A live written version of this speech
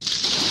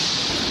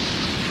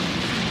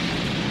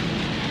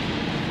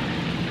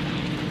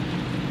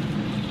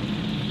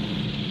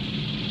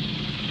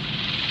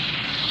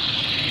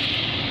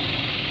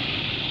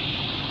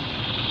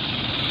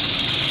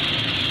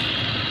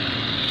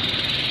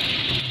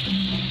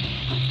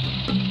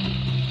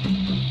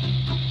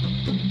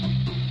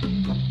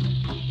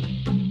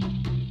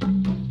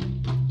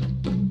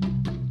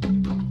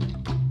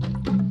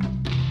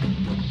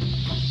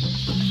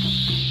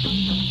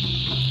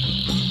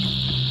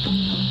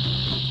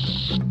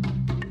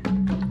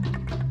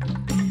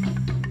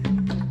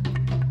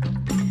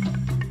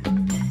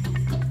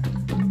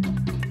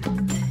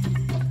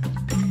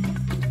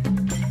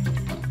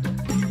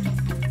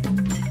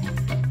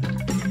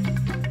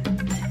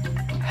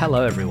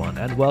Hello everyone,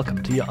 and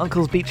welcome to your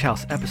Uncle's Beach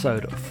House,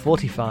 episode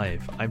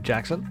 45. I'm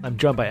Jackson, I'm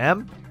joined by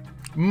Em.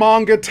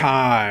 Manga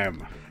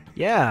time!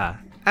 Yeah,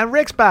 and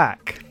Rick's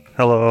back.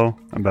 Hello,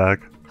 I'm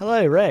back.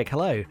 Hello, Rick,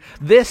 hello.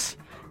 This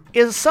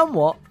is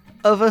somewhat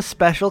of a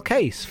special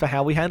case for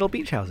how we handle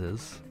beach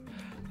houses.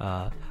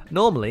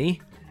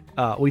 Normally,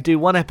 we do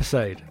one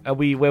episode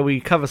where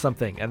we cover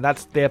something, and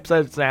that's the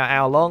episode's now an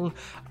hour long.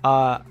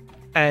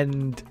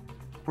 And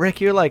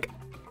Rick, you're like,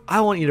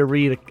 I want you to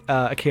read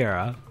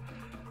Akira.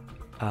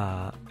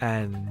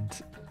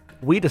 And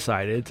we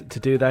decided to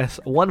do this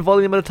one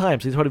volume at a time.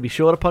 So these will probably be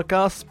shorter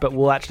podcasts, but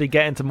we'll actually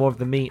get into more of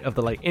the meat of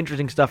the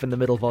interesting stuff in the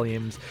middle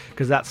volumes,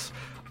 because that's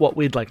what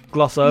we'd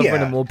gloss over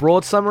in a more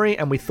broad summary.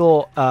 And we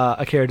thought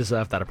Akira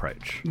deserved that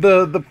approach.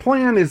 The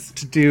plan is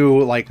to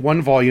do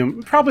one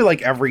volume,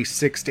 probably every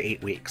 6 to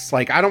 8 weeks.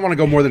 I don't want to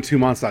go more than 2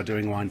 months without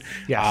doing one.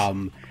 Yes.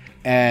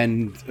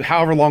 And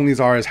however long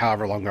these are is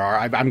however long they are.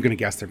 I'm going to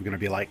guess they're going to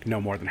be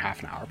no more than half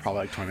an hour,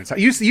 probably 20 minutes.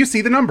 You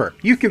see the number.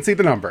 You can see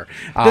the number.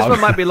 This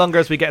one might be longer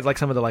as we get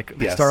some of the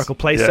historical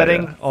place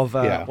setting of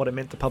what it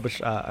meant to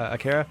publish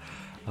Akira.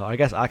 Oh, I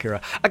guess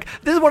Akira.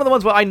 This is one of the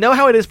ones where I know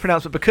how it is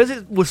pronounced, but because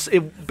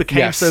it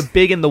became so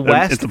big in the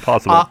West, it's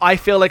impossible. I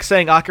feel like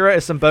saying Akira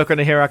is some Boku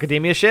no Hero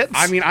Academia shit.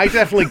 I mean, I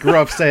definitely grew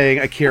up saying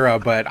Akira,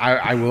 but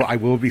I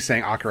will be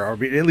saying Akira,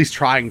 or at least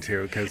trying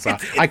to, because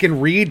I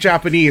can read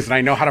Japanese and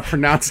I know how to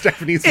pronounce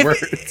Japanese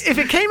words. If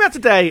it came out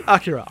today,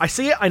 Akira, I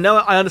see it, I know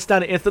it, I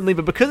understand it instantly,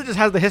 but because it just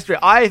has the history,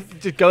 I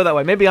just go that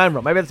way. Maybe I'm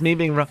wrong. Maybe it's me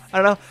being wrong.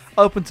 I don't know.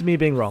 Open to me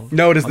being wrong.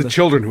 No, it is the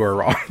children who are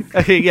wrong.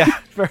 Okay, yeah,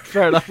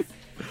 fair enough.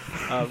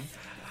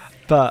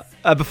 But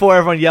before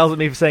everyone yells at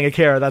me for saying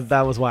Akira,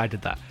 that was why I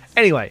did that.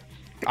 Anyway,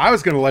 I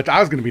was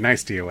gonna be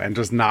nice to you and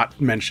just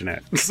not mention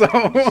it. So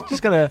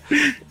just gonna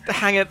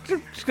hang it.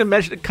 Just gonna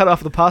mention it. Cut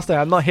off the past there.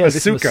 I'm not here.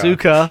 This is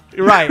Asuka.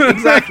 Right?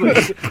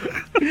 Exactly.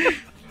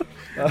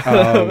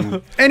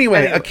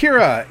 Anyway,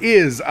 Akira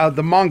is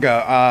the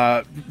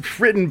manga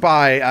written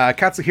by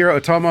Katsuhiro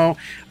Otomo.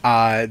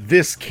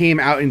 This came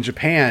out in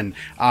Japan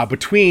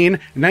between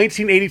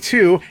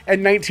 1982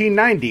 and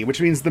 1990,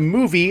 which means the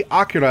movie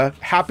Akira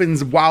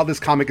happens while this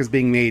comic is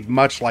being made,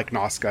 much like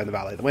Nausicaa and the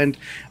Valley of the Wind,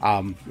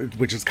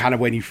 which is kind of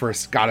when you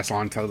first got us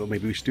on to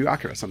maybe we should do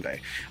Akira someday.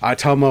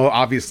 Tomo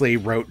obviously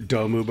wrote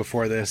Domu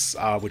before this,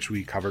 which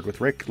we covered with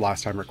Rick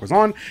last time Rick was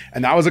on,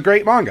 and that was a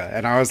great manga.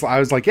 And I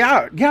was like,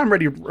 yeah, I'm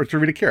ready to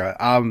read Akira.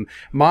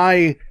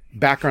 My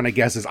background, I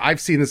guess, is I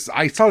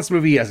saw this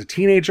movie as a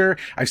teenager.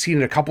 I've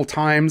seen it a couple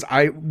times.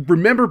 I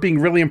remember being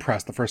really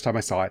impressed the first time I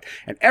saw it,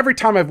 and every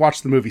time I've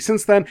watched the movie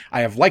since then,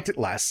 I have liked it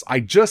less. I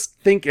just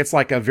think it's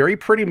a very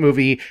pretty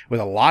movie with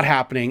a lot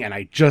happening, and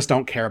I just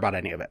don't care about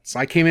any of it. So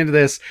I came into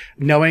this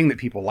knowing that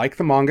people like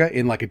the manga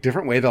in a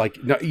different way. They're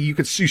no, you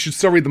should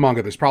still read the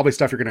manga. There's probably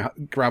stuff you're gonna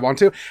grab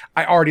onto.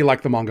 I already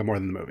like the manga more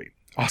than the movie.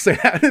 I'll say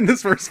that in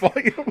this first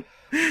volume.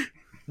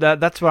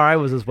 That's where I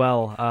was as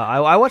well.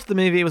 I watched the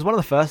movie. It was one of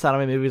the first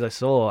anime movies I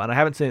saw, and I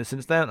haven't seen it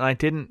since then, and I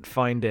didn't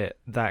find it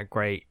that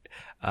great.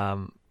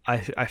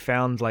 I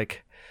found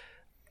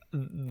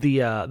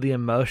the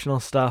emotional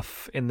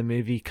stuff in the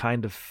movie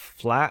kind of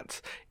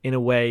flat in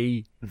a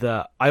way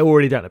that I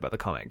already don't know about the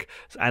comic.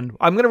 And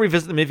I'm going to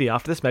revisit the movie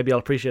after this. Maybe I'll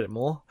appreciate it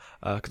more.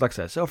 Because like I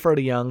said, it's still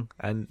fairly young,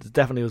 and it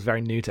definitely was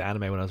very new to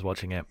anime when I was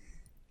watching it.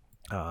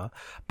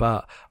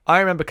 But I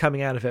remember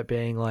coming out of it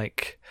being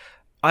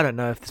I don't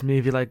know if this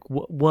movie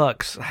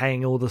works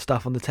hanging all the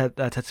stuff on the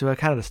Tetsuo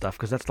Kaneda stuff,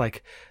 because that's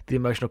the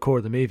emotional core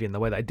of the movie in the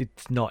way that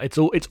it's not. It's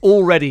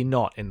already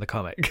not in the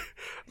comic.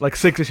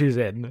 6 issues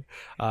in,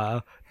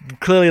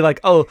 clearly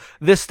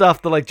this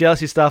stuff, the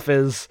jealousy stuff,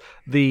 is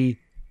the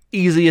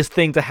easiest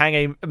thing to hang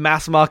a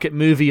mass market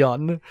movie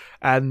on,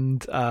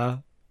 and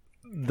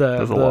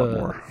there's a lot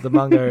more. The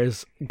manga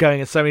is going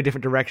in so many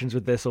different directions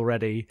with this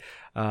already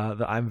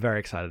that I'm very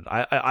excited.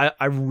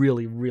 I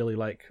really, really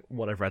like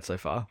what I've read so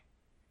far.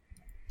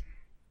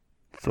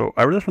 So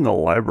I read this from the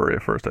library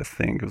at first, I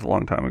think. It was a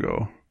long time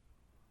ago.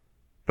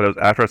 But it was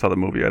after I saw the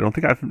movie. I don't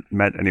think I've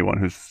met anyone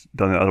who's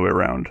done the other way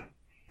around.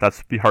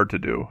 That's be hard to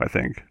do, I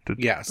think. To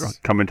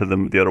come into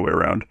them the other way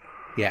around.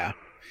 Yeah.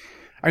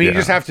 I mean, you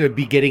just have to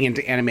be getting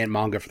into anime and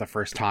manga for the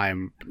first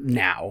time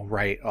now,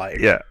 right?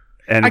 Yeah.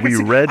 And I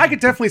could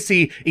definitely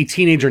see a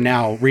teenager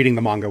now reading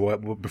the manga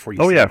before you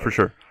see it. Oh, yeah, for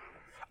sure.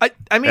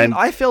 I mean,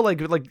 I feel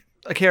like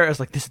Akira is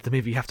this is the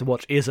movie you have to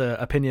watch is an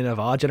opinion of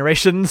our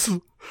generations.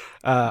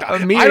 I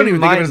don't even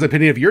think of it as an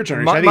opinion of your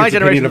generation. I think it's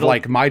an opinion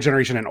of my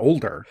generation and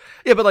older.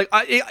 Yeah, but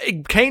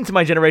it came to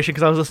my generation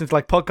because I was listening to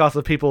podcasts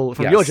of people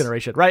from your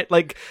generation, right?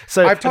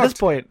 So at this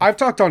point, I've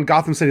talked on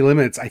Gotham City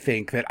Limits. I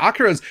think that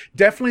Akira is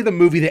definitely the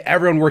movie that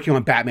everyone working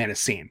on Batman has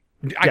seen.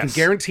 I can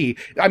guarantee.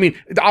 I mean,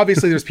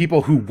 obviously, there's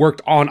people who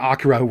worked on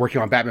Akira who are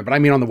working on Batman, but I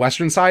mean, on the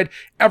Western side,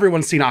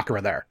 everyone's seen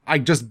Akira there. I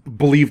just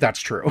believe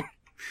that's true.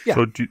 Yeah.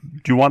 So do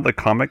you want the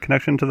comic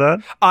connection to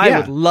that? I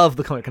would love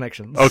the comic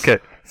connections. Okay,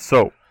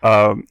 so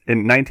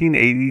in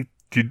 1980,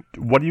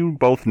 what do you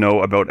both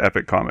know about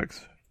Epic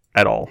Comics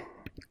at all?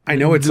 I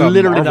know it's a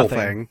literally Marvel nothing.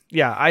 thing.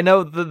 Yeah, I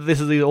know that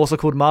this is also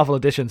called Marvel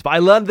Editions, but I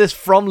learned this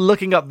from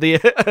looking up the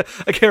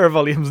Akira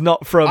volumes,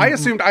 not from... I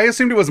assumed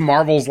it was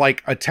Marvel's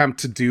like attempt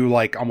to do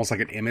like almost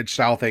like an image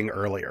style thing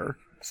earlier.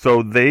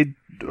 So they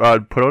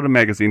put out a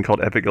magazine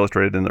called Epic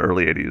Illustrated in the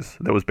early 80s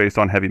that was based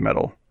on heavy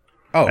metal.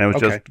 Oh, and it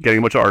was just getting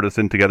a bunch of artists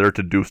in together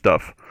to do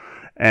stuff.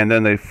 And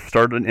then they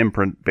started an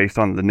imprint based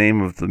on the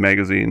name of the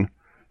magazine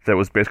that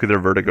was basically their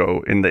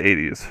Vertigo in the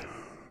 80s.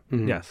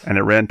 Mm-hmm. Yes. And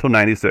it ran until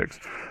 96.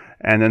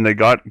 And then they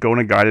got Go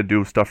and Guy to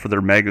do stuff for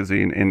their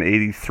magazine in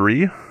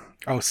 83.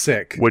 Oh,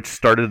 sick. Which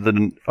started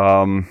the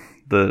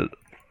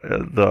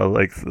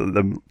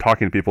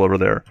talking to people over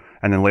there.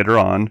 And then later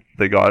on,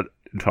 they got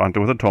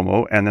talking with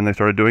Otomo, and then they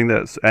started doing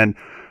this. And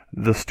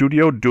the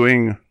studio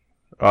doing,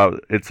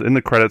 it's in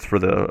the credits for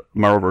the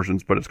Marvel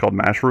versions, but it's called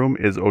Mashroom,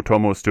 is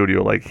Otomo's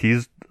studio. Like,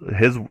 his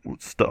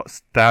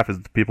staff is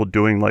the people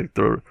doing, like,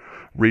 the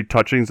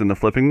retouchings and the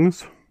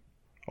flippings.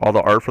 All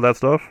the art for that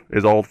stuff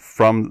is all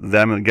from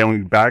them and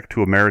going back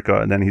to America,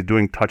 and then he's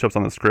doing touch-ups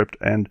on the script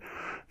and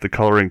the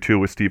coloring too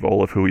with Steve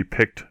Oliff, who he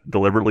picked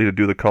deliberately to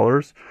do the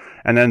colors.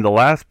 And then the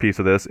last piece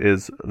of this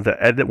is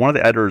one of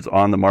the editors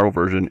on the Marvel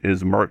version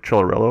is Mark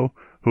Cillarillo,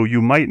 who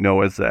you might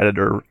know as the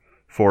editor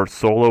for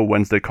Solo,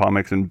 Wednesday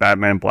Comics, and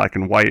Batman Black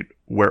and White,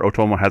 where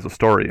Otomo has a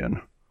story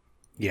in.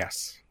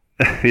 Yes.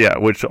 Yeah,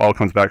 which all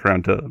comes back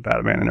around to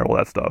Batman and all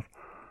that stuff.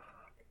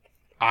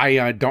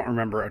 I don't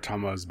remember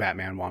Otomo's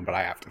Batman one, but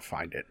I have to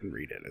find it and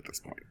read it at this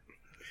point.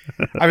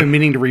 I've been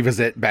meaning to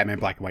revisit Batman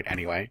Black and White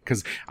anyway,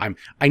 because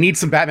I need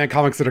some Batman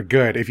comics that are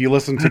good. If you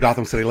listen to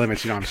Gotham City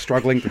Limits, I'm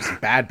struggling through some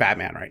bad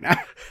Batman right now.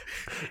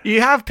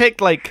 You have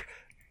picked, like,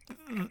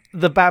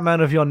 the Batman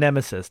of your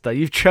nemesis, though.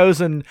 You've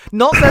chosen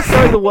not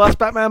necessarily the worst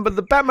Batman, but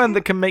the Batman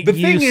that can make you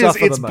suffer the most. The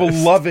thing is, it's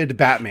beloved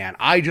Batman.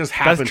 I just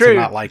happen to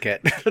not like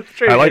it. That's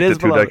true. I liked it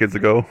 2 decades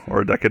ago, or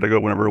a decade ago,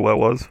 whenever it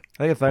was.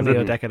 I think it's only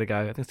a decade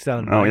ago. I think it's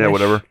down. Oh, yeah,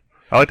 whatever.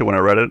 I liked it when I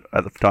read it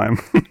at the time.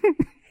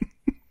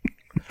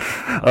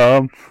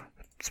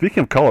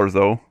 Speaking of colors,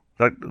 though,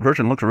 that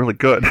version looks really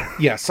good.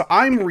 Yeah, so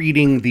I'm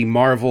reading the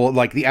Marvel,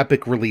 like the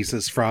Epic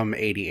releases from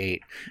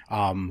 '88,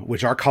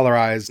 which are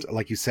colorized,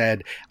 like you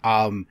said.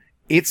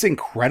 It's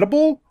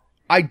incredible.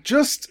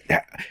 Because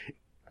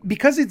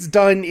it's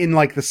done in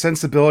like the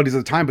sensibilities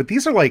of the time, but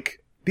these are like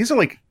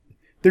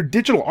they're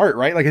digital art,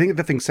 right? Like I think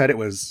the thing said it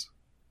was.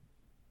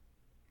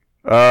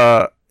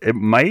 It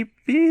might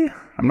be.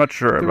 I'm not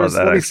sure about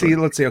that. Let's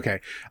see. Okay.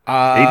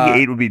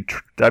 88 would be.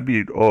 That'd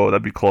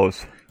be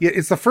close. Yeah,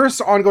 it's the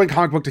first ongoing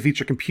comic book to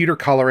feature computer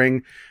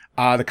coloring.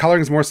 The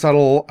coloring is more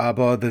subtle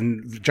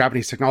than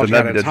Japanese technology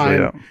had at the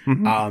time, yeah.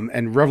 Mm-hmm.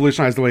 And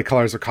revolutionized the way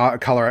colors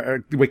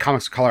are the way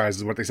comics are colorized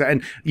is what they said.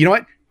 And you know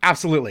what?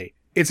 Absolutely,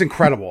 it's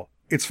incredible.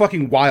 It's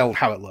fucking wild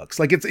how it looks.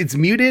 Like it's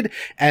muted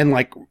and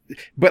like,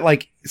 but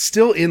like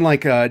still in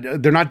like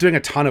they're not doing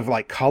a ton of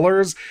like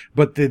colors,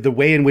 but the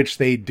way in which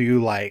they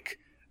do like,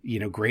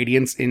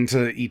 gradients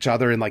into each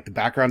other and like the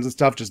backgrounds and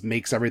stuff just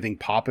makes everything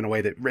pop in a way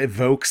that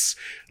evokes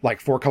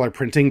like 4-color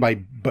printing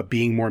but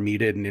being more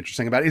muted and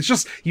interesting about it. It's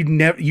just, you'd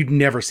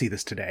never see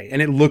this today.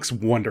 And it looks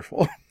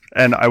wonderful.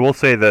 And I will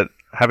say that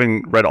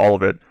having read all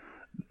of it,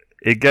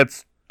 it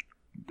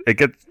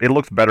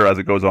looks better as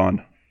it goes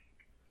on.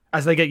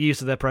 As they get used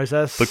to their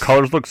process. The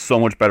colors look so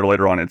much better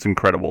later on. It's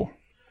incredible.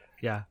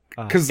 Yeah.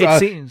 Because it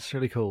seems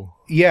really cool.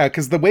 Yeah,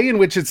 because the way in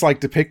which it's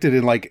like depicted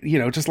in like,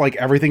 just like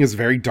everything is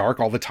very dark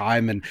all the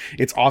time, and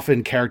it's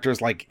often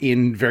characters like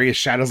in various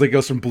shadows. Like it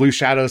goes from blue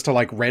shadows to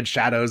like red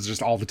shadows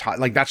just all the time.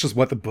 Like that's just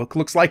what the book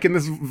looks like in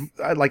this,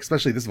 like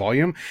especially this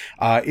volume.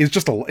 It's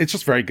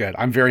just very good.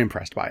 I'm very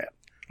impressed by it.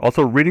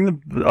 Also, reading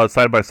them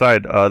side by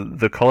side,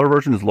 the color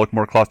versions look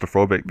more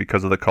claustrophobic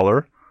because of the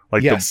color.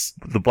 Like yes.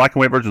 the black and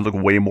white versions look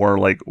way more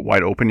like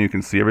wide open. You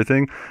can see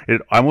everything.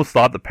 I almost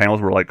thought the panels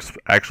were like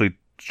actually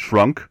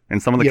shrunk in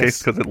some of the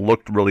cases because it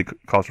looked really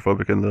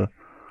claustrophobic in the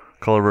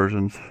color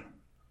versions.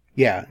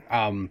 Yeah.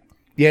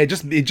 It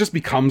just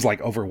becomes like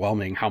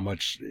overwhelming how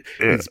much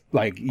it's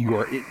like you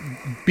are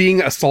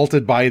being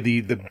assaulted by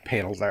the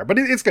panels there. But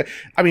it's good.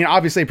 I mean,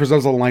 obviously it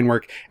preserves all the line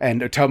work,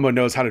 and Otomo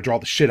knows how to draw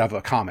the shit out of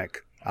a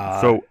comic.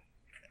 And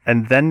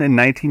then in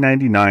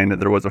 1999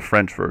 there was a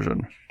French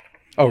version.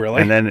 Oh,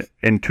 really? And then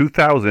in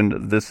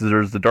 2000 there's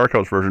the Dark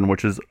Horse version,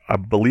 which is I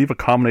believe a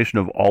combination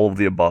of all of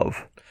the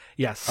above.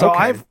 Yes. So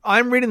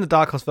I'm reading the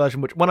Dark Horse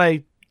version, which when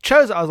I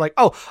chose it, I was like,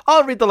 oh,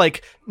 I'll read the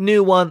like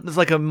new one. There's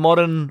like a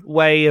modern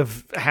way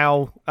of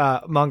how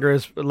manga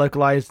is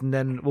localized, and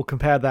then we'll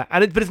compare that.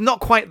 But it's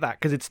not quite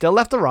that, because it's still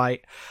left to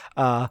right,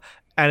 and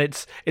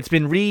it's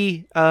been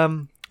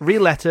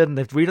re-lettered, and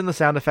they've redone the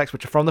sound effects,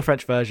 which are from the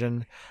French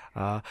version.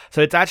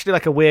 So it's actually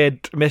like a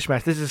weird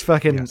mishmash. This is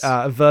fucking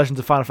versions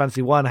of Final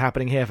Fantasy 1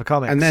 happening here for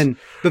comics. And then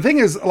the thing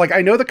is, like,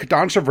 I know the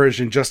Kodansha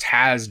version just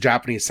has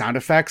Japanese sound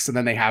effects, and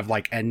then they have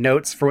like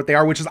endnotes for what they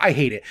are, which is, I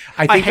hate it.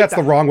 I think that's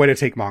the wrong way to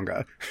take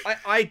manga.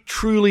 I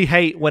truly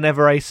hate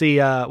whenever I see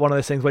one of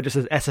those things where it just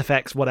says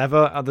SFX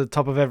whatever at the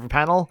top of every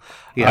panel.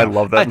 Yeah. I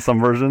love that in some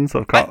versions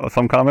of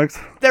some comics.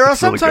 There are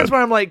some times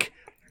where I'm like,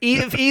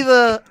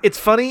 either it's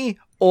funny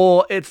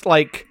or it's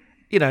like,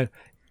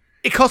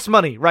 it costs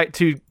money, right,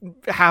 to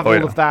have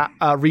all of that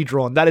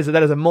redrawn. That is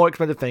a more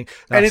expensive thing.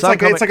 Now, and it's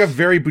like a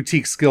very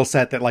boutique skill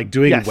set that like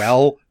doing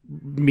well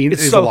means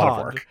it's is so a lot hard.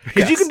 of work.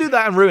 Because you can do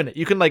that and ruin it.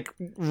 You can like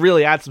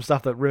really add some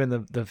stuff that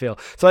ruin the feel.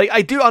 So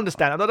I do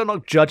understand. I'm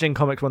not judging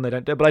comics when they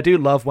don't do it, but I do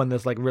love when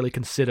there's like really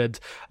considered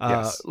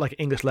like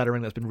English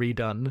lettering that's been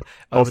redone.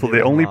 Also,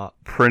 they only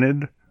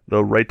printed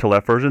the right to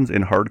left versions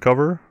in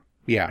hardcover.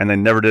 Yeah. And they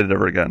never did it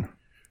ever again.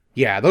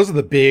 Yeah, those are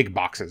the big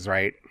boxes,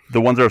 right? The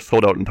ones that are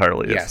sold out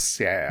entirely. Yes.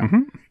 Yeah.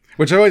 Mm-hmm.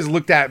 Which I always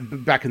looked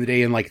at back in the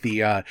day in like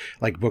the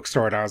like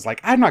bookstore, and I was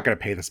like, I'm not going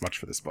to pay this much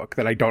for this book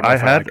that I don't know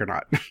if I like or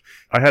not.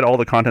 I had all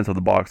the contents of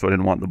the box, so I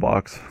didn't want the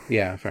box.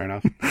 Yeah, fair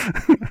enough.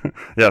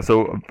 Yeah,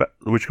 so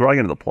we should probably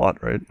get into the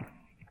plot, right?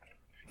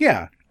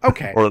 Yeah.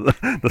 Okay. Or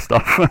the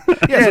stuff.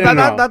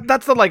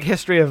 That's the like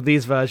history of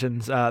these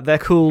versions. They're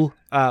cool.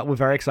 We're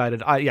very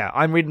excited.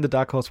 I'm reading the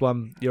Dark Horse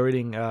one. You're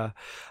reading the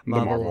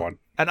Marvel one,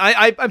 and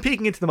I'm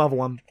peeking into the Marvel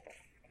one.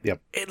 Yep,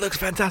 it looks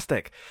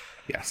fantastic.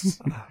 Yes.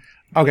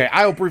 Okay,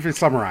 I'll briefly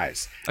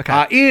summarize.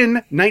 Okay. In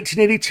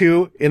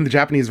 1982, in the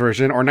Japanese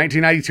version, or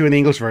 1992 in the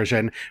English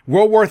version,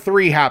 World War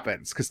III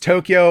happens because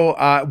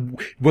Tokyo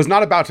was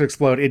not about to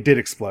explode. It did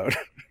explode.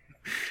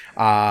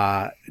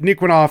 Nuke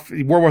went off.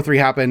 World War III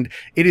happened.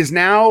 It is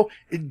now,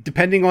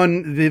 depending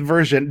on the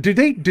version, do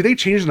they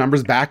change the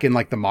numbers back in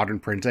like the modern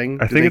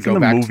printing? I think it's in the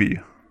movie.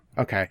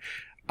 Okay,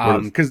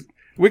 because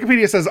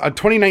Wikipedia says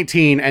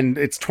 2019 and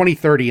it's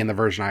 2030 in the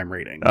version I'm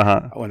reading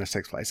when this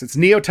takes place. It's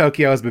Neo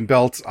Tokyo has been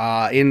built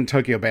in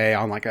Tokyo Bay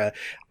on like a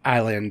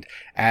island,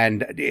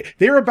 and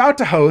they're about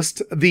to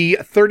host the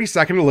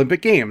 32nd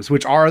Olympic Games,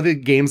 which are the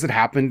games that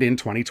happened in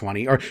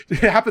 2020 or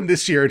happened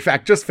this year. In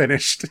fact, just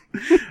finished.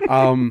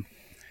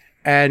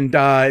 And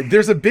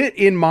there's a bit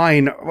in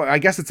mine, I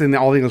guess it's in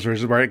all the English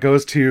versions, where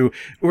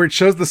it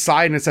shows the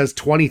side and it says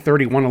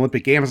 2031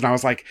 Olympic Games. And I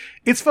was like,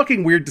 it's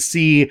fucking weird to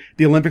see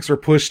the Olympics were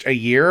pushed a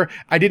year.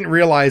 I didn't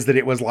realize that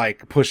it was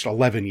like pushed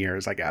 11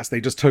 years, I guess.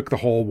 They just took the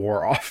whole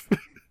war off.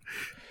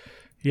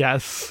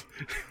 Yes.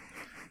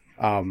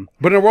 But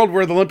in a world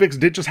where the Olympics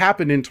did just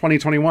happen in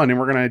 2021 and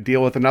we're going to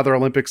deal with another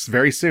Olympics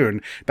very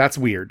soon, that's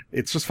weird.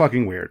 It's just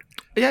fucking weird.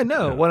 Yeah,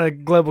 no. When a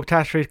global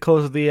catastrophe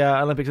causes the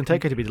Olympics in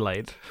Tokyo to be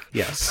delayed.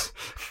 Yes.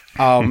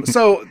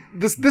 So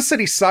this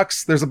city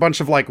sucks. There's a bunch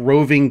of like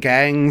roving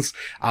gangs.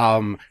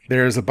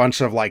 There's a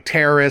bunch of like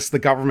terrorists. The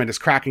government is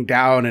cracking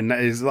down and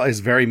is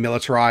very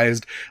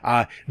militarized.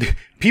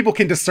 People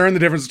can discern the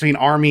difference between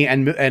army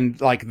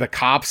and like the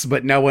cops,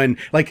 but no one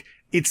like.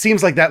 It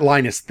seems like that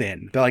line is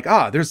thin. They're like,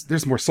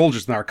 there's more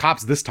soldiers than our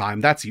cops this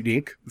time. That's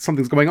unique.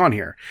 Something's going on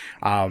here.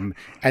 And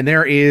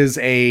there's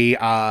a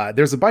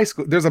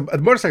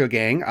motorcycle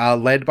gang,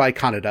 led by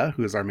Kaneda,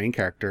 who is our main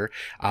character,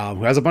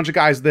 who has a bunch of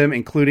guys with them,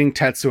 including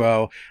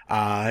Tetsuo.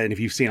 And if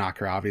you've seen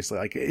Akira, obviously,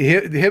 like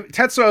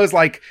Tetsuo is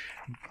like,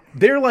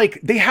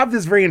 they have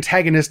this very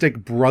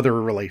antagonistic brother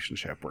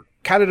relationship where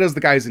Kaneda's the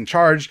guy who's in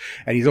charge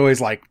and he's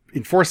always like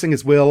enforcing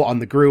his will on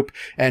the group.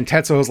 And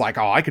Tetsuo's like,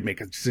 I could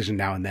make a decision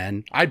now and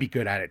then. I'd be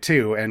good at it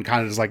too. And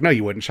Kaneda's like, no,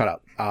 you wouldn't. Shut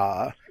up.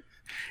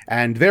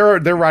 And they're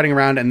riding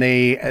around and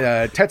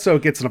Tetsuo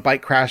gets in a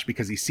bike crash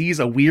because he sees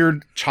a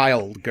weird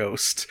child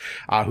ghost,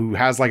 who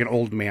has like an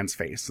old man's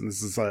face. And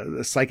this is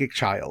a psychic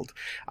child.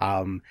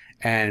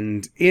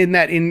 And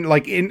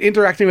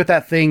interacting with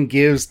that thing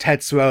gives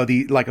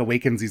Tetsuo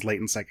awakens these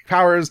latent psychic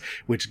powers,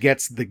 which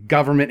gets the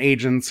government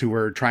agents who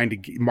were trying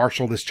to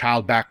marshal this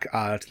child back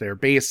to their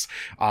base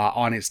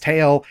on his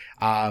tail.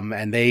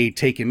 And they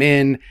take him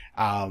in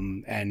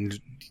and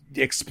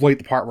exploit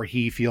the part where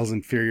he feels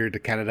inferior to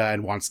Kaneda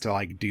and wants to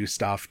like do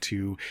stuff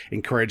to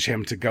encourage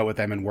him to go with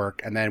them and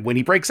work. And then when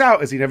he breaks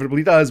out, as he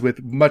inevitably does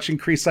with much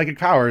increased psychic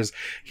powers,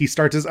 he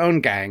starts his own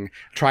gang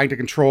trying to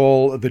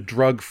control the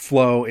drug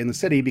flow in the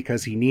city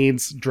because he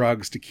needs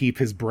drugs to keep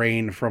his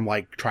brain from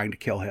like trying to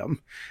kill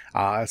him,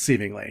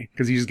 seemingly,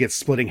 because he just gets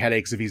splitting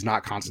headaches if he's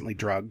not constantly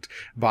drugged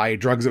by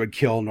drugs that would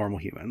kill normal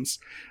humans.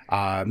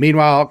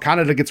 Meanwhile,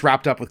 Kaneda gets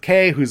wrapped up with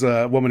Kei, who's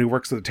a woman who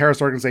works for the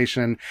terrorist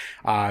organization.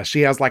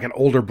 She has like an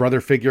older brother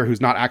figure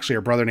who's not actually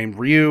her brother named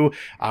Ryu.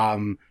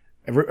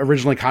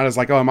 Originally Kaneda's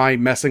like, am I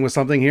messing with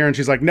something here? And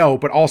she's like, no,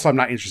 but also I'm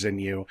not interested in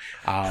you.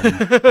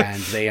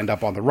 And they end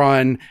up on the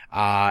run,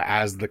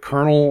 as the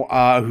colonel,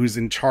 who's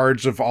in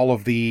charge of all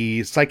of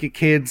the psychic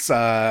kids,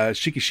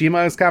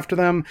 Shikishima is after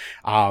them.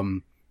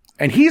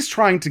 And he's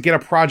trying to get a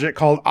project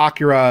called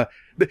Akira.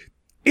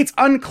 It's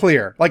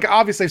unclear. Like,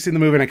 obviously I've seen the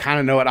movie and I kind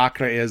of know what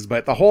Akira is,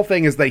 but the whole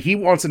thing is that he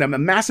wants a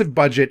massive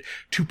budget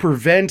to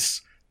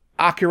prevent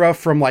Akira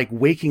from like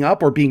waking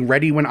up or being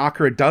ready when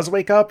Akira does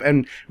wake up.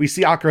 And we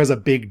see Akira as a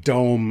big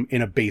dome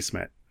in a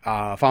basement.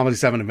 Final Fantasy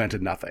 7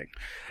 invented nothing.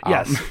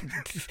 Yes.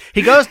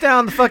 He goes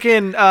down the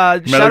fucking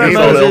Shadow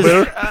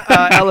Moses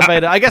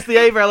elevator. I guess the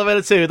Ava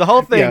elevator too. The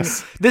whole thing.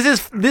 Yes.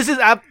 This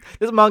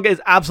manga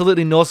is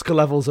absolutely Nausicaa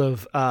levels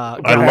of I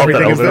love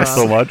that elevator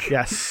so much.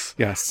 Yes.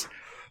 Yes.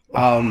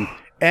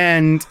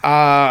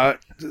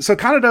 So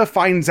Kaneda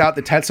finds out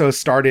that Tetsuo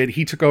started,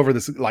 he took over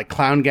this like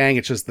clown gang.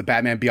 It's just the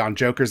Batman Beyond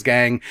Joker's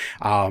gang.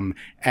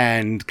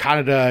 And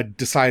Kaneda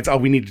decides,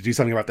 we need to do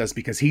something about this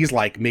because he's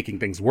like making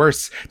things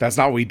worse. That's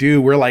not what we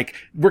do. We're like,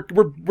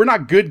 we're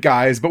not good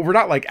guys, but we're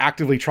not like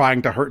actively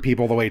trying to hurt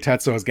people the way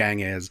Tetsuo's gang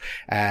is.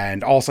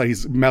 And also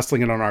he's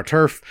messing it on our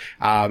turf.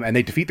 And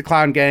they defeat the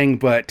clown gang,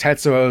 but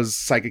Tetsuo's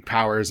psychic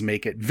powers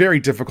make it very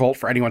difficult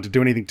for anyone to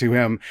do anything to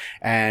him.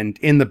 And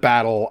in the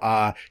battle,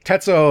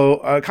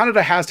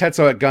 Kaneda has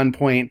Tetsuo at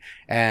gunpoint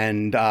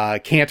and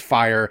can't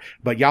fire,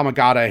 but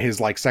Yamagata, his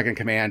like second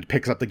command,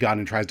 picks up the gun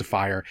and tries to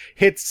fire,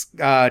 hits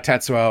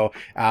Tetsuo,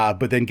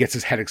 but then gets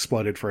his head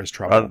exploded for his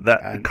trouble.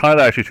 Kaneda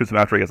actually shoots him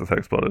after he gets his head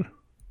exploded.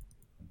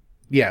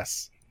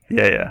 Yes.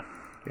 Yeah.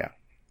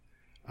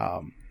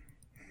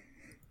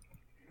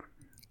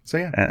 So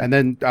yeah, and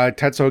then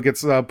Tetsuo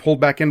gets pulled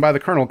back in by the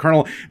Colonel.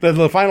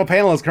 The final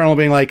panel is Colonel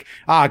being like,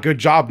 good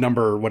job,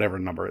 number, whatever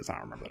number is, I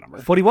don't remember the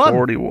number.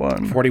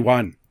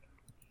 41.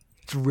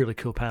 It's a really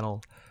cool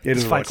panel. It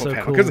is a really cool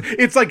panel because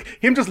it's like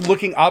him just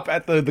looking up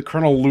at the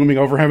Colonel looming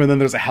over him, and then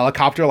there's a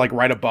helicopter like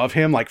right above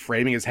him, like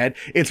framing his head.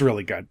 It's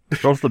really good.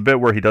 There's also the bit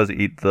where he does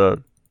eat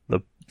the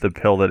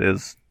pill that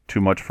is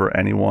too much for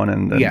anyone,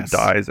 and then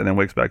dies, and then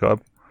wakes back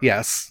up.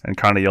 Yes, and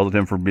kind of yelled at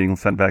him for being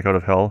sent back out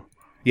of hell.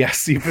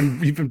 Yes,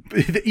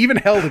 even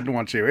hell didn't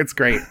want you. It's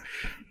great.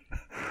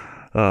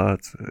 And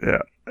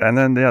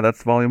then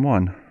that's volume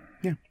 1.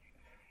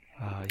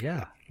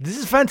 Yeah. This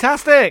is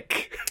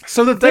fantastic.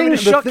 So the thing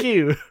shock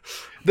you.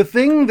 The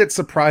thing that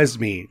surprised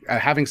me,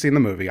 having seen the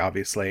movie,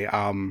 obviously,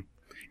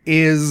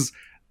 is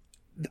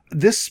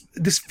this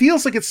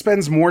feels like it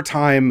spends more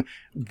time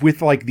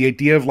with like the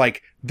idea of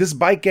like this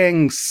bike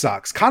gang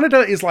sucks.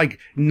 Kaneda is like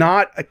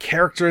not a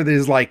character that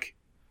is like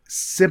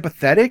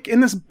sympathetic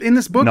in this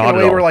book Not in a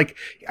way at all. where like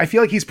I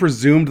feel like he's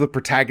presumed the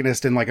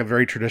protagonist in like a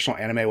very traditional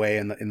anime way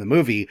in the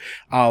movie.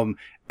 And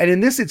in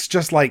this, it's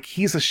just like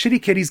he's a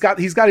shitty kid. He's got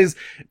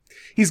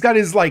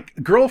his like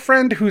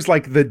girlfriend who's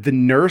like the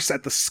nurse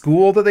at the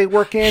school that they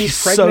work in.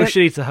 He's pregnant. so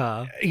shitty to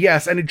her.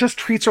 Yes, and it just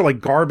treats her like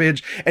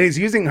garbage, and he's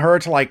using her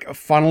to like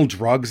funnel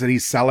drugs that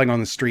he's selling on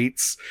the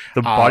streets.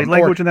 The body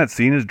language in that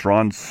scene is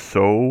drawn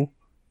so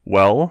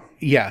well.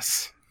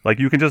 Yes. Like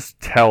you can just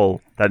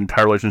tell that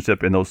entire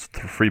relationship in those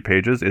 3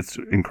 pages. It's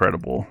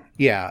incredible.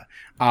 Yeah.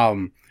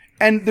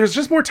 And there's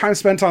just more time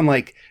spent on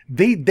like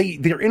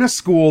they're in a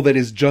school that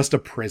is just a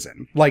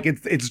prison. Like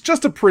it's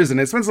just a prison.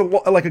 It spends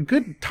like a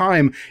good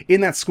time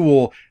in that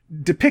school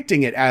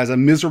depicting it as a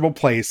miserable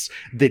place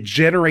that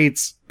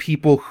generates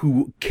people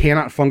who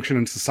cannot function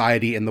in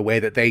society in the way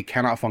that they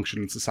cannot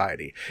function in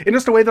society. In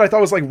just a way that I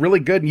thought was like really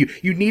good. And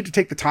you need to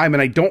take the time.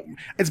 And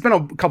it's been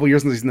a couple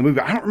years since I've seen the movie.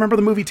 I don't remember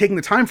the movie taking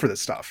the time for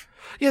this stuff.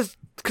 Yes,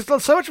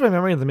 because so much of my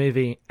memory of the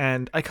movie,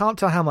 and I can't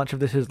tell how much of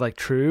this is like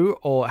true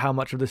or how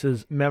much of this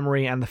is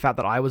memory and the fact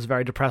that I was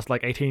very depressed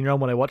like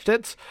 18-year-old when I watched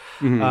it,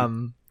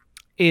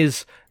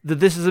 is that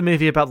this is a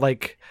movie about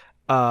like,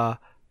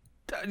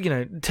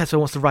 Tetsuo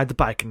wants to ride the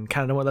bike and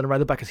Kaneda won't let him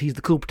ride the bike because he's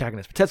the cool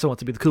protagonist. But Tetsuo wants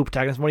to be the cool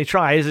protagonist. When he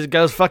tries, it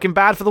goes fucking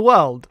bad for the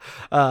world.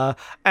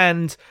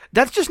 And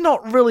that's just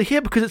not really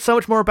here because it's so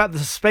much more about the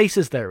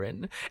spaces they're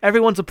in.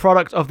 Everyone's a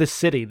product of this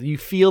city. You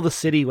feel the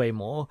city way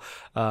more,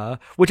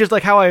 which is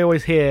like how I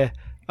always hear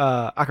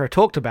Akira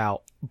talked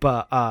about.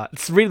 But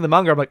reading the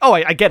manga, I'm like,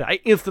 I get it. I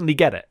instantly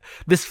get it.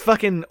 This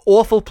fucking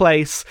awful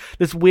place,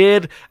 this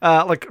weird,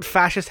 like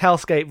fascist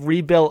hellscape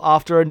rebuilt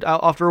after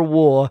a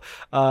war,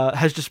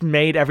 has just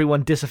made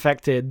everyone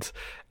disaffected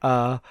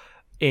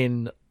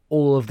in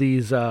all of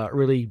these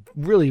really,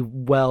 really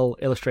well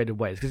illustrated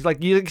ways. Because,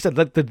 like you said,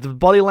 like the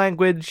body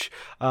language,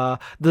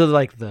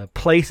 the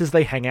places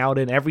they hang out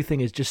in, everything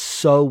is just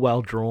so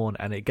well drawn,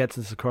 and it gets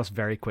this across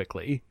very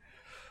quickly.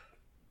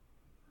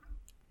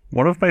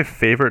 One of my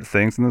favorite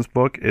things in this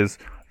book is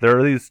there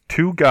are these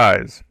 2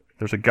 guys.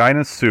 There's a guy in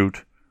a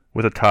suit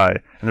with a tie,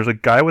 and there's a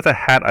guy with a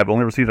hat I've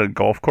only ever seen at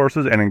golf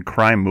courses and in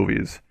crime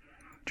movies.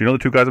 Do you know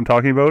the 2 guys I'm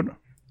talking about?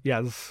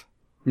 Yes.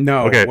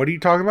 No. Okay. What are you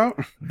talking about?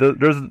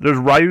 There's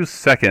Ryu's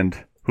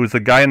second, who's the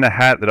guy in the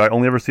hat that I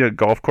only ever see at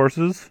golf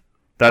courses.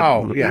 That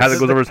hat that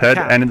goes over his head.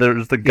 And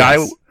there's the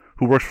guy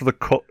who works for the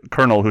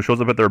colonel who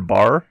shows up at their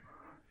bar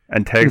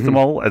and tags them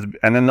all,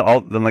 and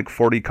then like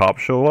 40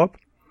 cops show up.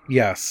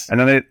 Yes. And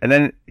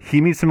then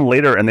he meets him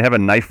later and they have a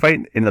knife fight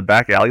in the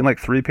back alley in like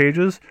 3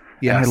 pages.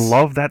 Yes. And I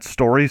love that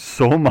story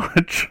so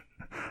much.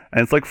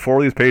 And it's like 4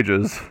 of these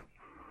pages.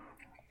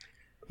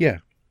 Yeah.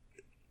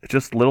 It's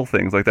just little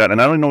things like that.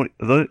 And I don't know,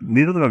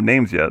 neither of them have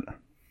names yet.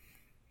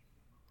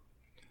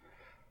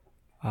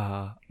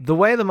 The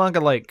way the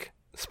manga like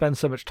spend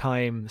so much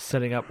time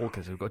setting up,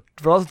 because we've got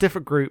lots of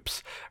different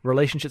groups,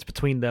 relationships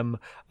between them,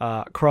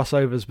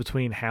 crossovers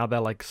between how their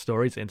like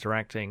stories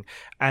interacting,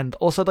 and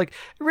also like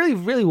it really,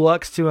 really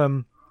works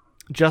to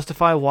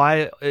justify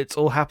why it's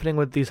all happening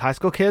with these high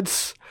school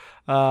kids.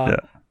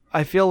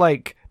 I feel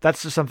like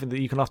that's just something that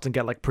you can often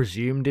get like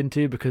presumed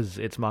into because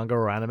it's manga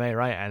or anime,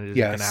 right? And it's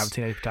going to have a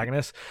teenage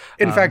protagonist.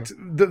 In fact,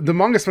 the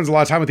manga spends a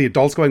lot of time with the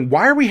adults going,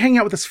 "Why are we hanging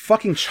out with this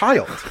fucking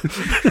child?"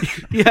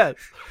 Yes.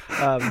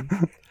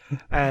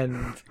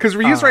 And because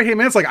Ryu's right here,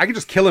 man, it's like I could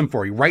just kill him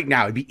for you right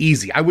now. It'd be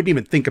easy. I wouldn't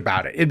even think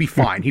about it. It'd be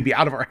fine. He'd be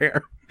out of our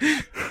hair.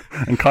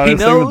 And Kanada's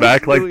sitting in the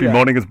back, like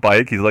bemoaning his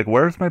bike. He's like,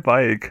 "Where's my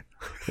bike?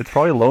 It's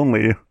probably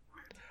lonely."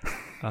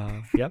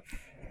 Yep.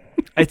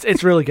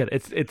 It's really good.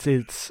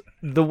 It's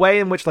the way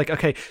in which, like,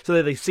 okay,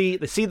 so they see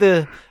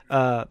the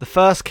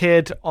first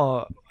kid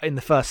in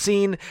the first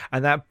scene,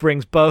 and that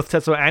brings both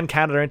Tetsuo and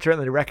Kanada into it,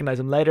 and they recognize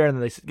him later,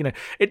 and they,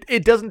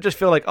 it doesn't just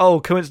feel like, oh,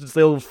 coincidence,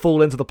 they'll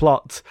fall into the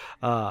plot.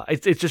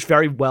 It's just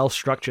very well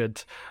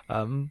structured,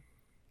 yeah.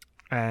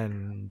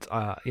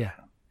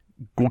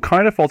 Well,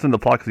 kind of falls into the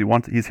plot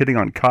because he's hitting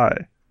on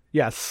Kai.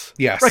 Yes,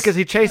 right, because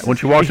he chases when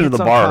she walks into the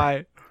bar.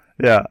 Kai.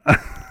 Yeah.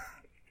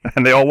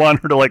 And they all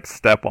want her to, like,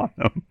 step on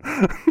them.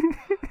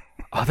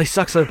 Oh, they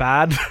suck so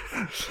bad.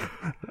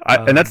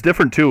 And that's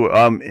different, too.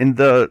 In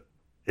the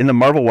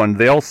Marvel one,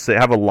 they all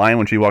have a line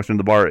when she walks into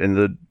the bar. In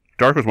the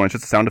Dark Horse one, it's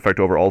just a sound effect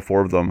over all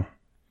four of them.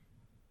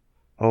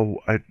 Oh,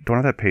 I don't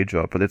have that page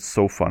up, but it's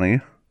so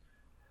funny.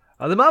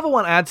 The Marvel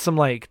one adds some,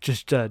 like,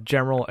 just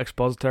general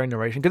expository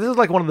narration, because this is,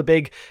 like, one of the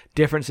big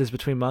differences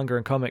between manga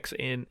and comics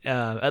in,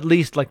 at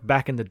least, like,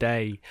 back in the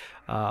day.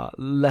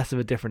 Less of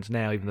a difference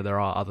now, even though there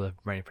are other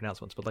very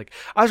pronouncements. But, like,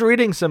 I was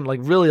reading some, like,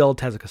 really old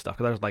Tezuka stuff,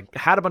 because I was, like,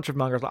 had a bunch of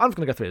manga. I was like, I'm just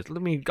going to go through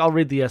this. I'll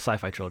read the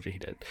sci-fi trilogy he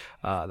did,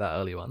 that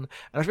early one. And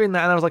I was reading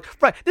that, and I was like,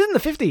 right, this is in the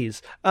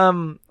 50s,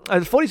 the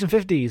 40s and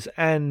 50s,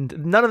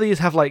 and none of these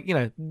have, like,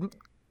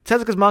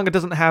 Tezuka's manga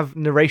doesn't have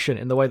narration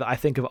in the way that I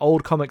think of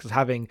old comics as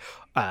having,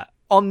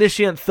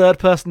 omniscient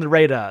third-person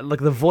narrator,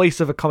 like the voice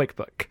of a comic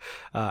book,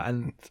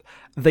 and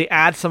they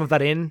add some of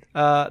that in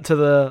to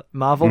the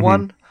Marvel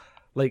one,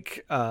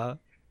 like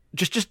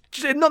just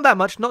not that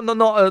much,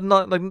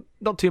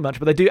 not too much,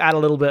 but they do add a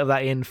little bit of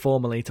that in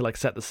formally to, like,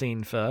 set the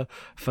scene for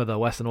the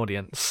Western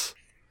audience.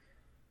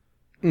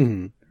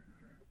 Yeah,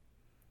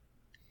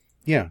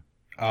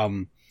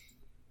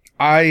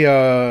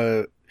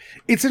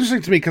 it's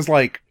interesting to me because,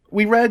 like,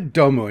 we read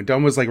Domu, and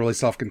Domu was, like, really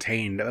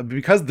self-contained.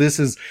 Because this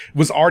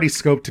was already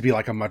scoped to be,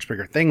 like, a much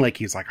bigger thing. Like,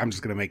 he's like, I'm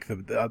just gonna make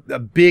a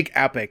big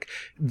epic.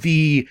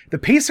 The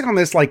pacing on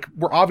this, like,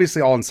 we're obviously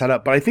all in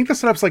setup, but I think the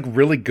setup's, like,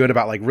 really good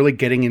about, like, really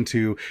getting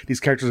into these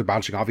characters are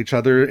bouncing off each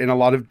other in a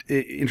lot of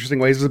interesting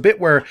ways. There's a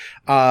bit where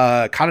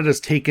Kanada's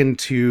taken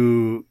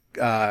to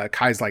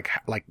Kai's, like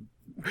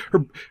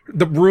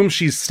the room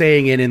she's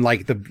staying in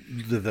like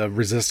the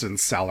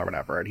resistance cell or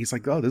whatever, and he's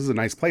like, oh, this is a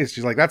nice place.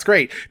 She's like, that's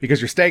great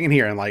because you're staying in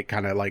here, and, like,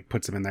 kind of, like,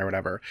 puts him in there,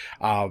 whatever.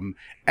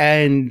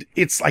 And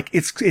it's like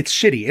it's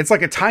shitty. It's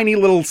like a tiny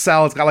little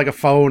cell. It's got, like, a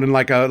phone and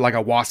like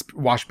a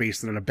wash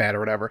basin and a bed or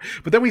whatever.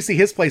 But then we see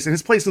his place, and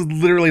his place is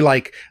literally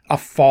like a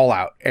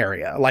Fallout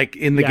area, like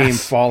in the game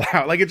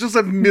Fallout. Like, it's just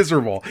a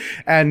miserable.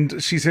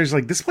 And she's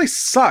like, this place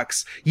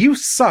sucks. You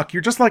suck.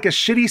 You're just like a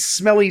shitty,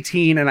 smelly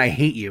teen, and I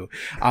hate you.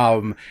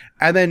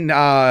 And then,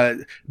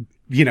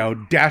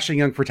 dashing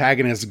young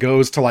protagonist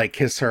goes to, like,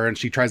 kiss her, and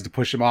she tries to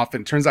push him off,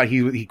 and it turns out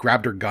he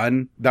grabbed her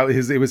gun.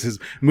 It was his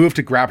move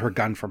to grab her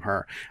gun from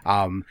her.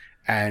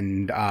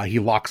 And he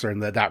locks her in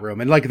that room.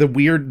 And, like, the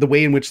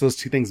way in which those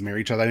two things marry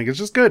each other, I think it's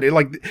just good.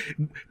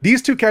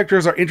 These two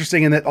characters are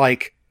interesting in that,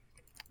 like,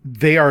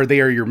 they are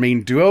your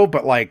main duo,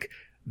 but, like,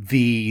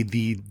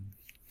 the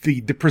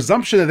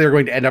presumption that they're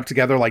going to end up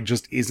together, like,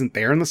 just isn't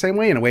there in the same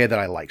way, in a way that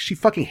I like. She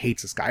fucking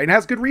hates this guy, and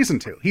has good reason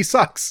to. He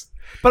sucks.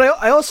 But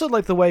I also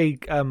like the way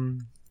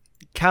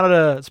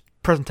Canada's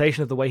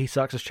presentation of the way he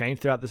sucks has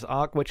changed throughout this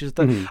arc, which is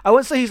that I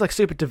wouldn't say he's, like,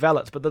 super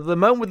developed, but the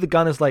moment with the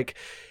gun is, like,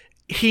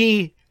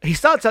 he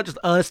starts out just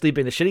honestly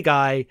being a shitty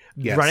guy,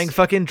 running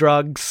fucking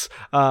drugs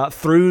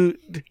through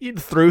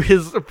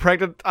his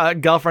pregnant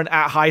girlfriend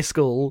at high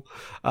school,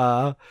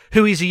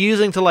 who he's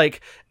using to,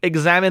 like,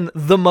 examine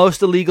the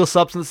most illegal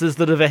substances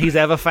that he's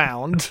ever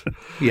found.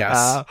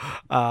 Yes.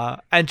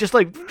 And just,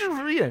 like,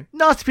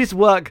 nasty piece of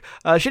work,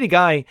 shitty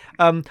guy.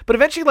 But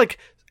eventually, like,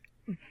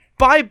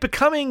 by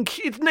becoming,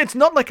 it's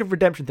not like a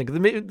redemption thing,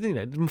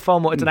 because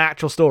far more, it's an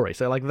actual story,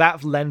 so, like,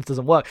 that lens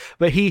doesn't work.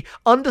 But he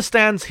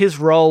understands his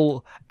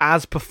role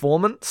as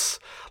performance.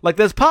 Like,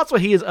 there's parts where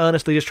he is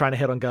earnestly just trying to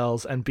hit on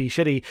girls and be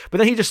shitty, but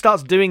then he just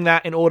starts doing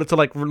that in order to,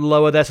 like,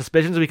 lower their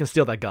suspicions so he can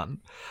steal their gun.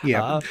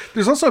 Yeah,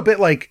 there's also a bit,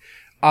 like,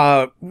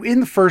 in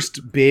the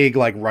first big,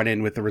 like,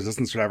 run-in with the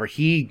resistance or whatever,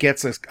 he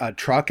gets a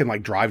truck and,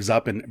 like, drives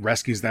up and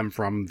rescues them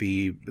from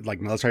the, like,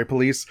 military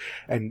police,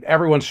 and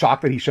everyone's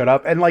shocked that he showed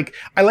up. And, like,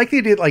 I like the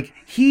idea, like,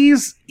 he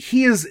is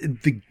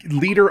the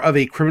leader of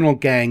a criminal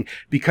gang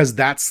because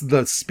that's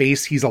the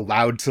space he's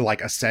allowed to,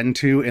 like, ascend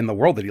to in the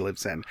world that he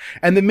lives in.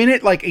 And the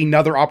minute, like,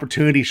 another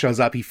opportunity shows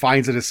up, he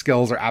finds that his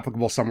skills are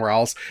applicable somewhere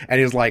else and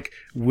is, like,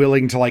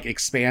 willing to, like,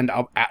 expand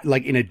up,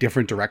 like, in a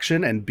different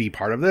direction and be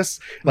part of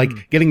this.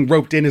 Like, getting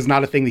roped in is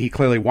not a thing that he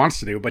clearly wants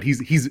to do, but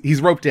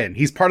he's roped in.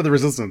 He's part of the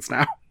resistance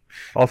now.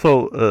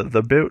 Also,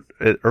 the bit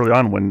early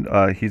on when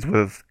he's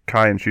with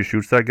Kai and she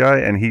shoots that guy,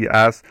 and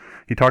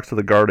he talks to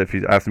the guard if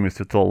he asks him if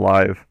he's still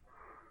alive.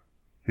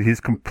 He's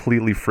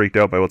completely freaked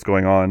out by what's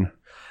going on.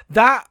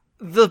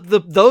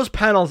 Those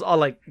panels are,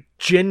 like,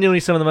 genuinely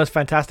some of the most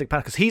fantastic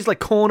panels, because he's like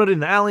cornered in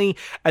the alley,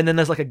 and then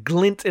there's like a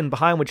glint in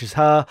behind, which is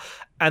her,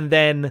 and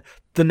then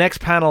the next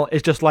panel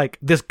is just like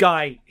this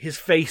guy, his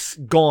face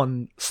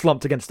gone,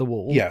 slumped against the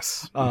wall.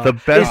 Yes. The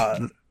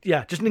best...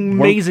 just an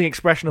amazing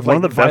expression of like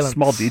one of the violence. best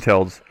small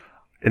details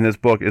in this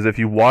book is if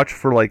you watch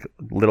for like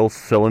little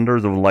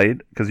cylinders of light,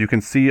 because you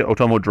can see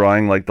Otomo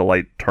drawing like the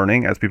light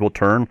turning as people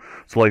turn.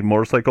 So like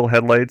motorcycle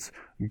headlights,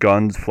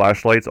 guns,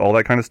 flashlights, all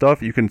that kind of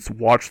stuff. You can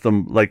watch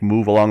them like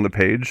move along the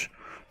page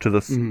to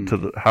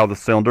the how the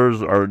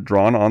cylinders are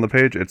drawn on the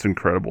page. It's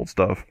incredible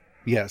stuff.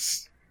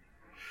 Yes.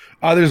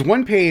 There's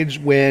one page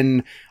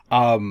when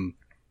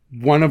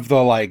one of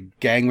the like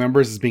gang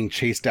members is being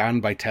chased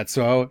down by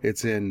Tetsuo.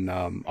 It's in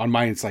on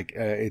mine. It's like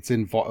it's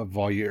in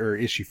volume or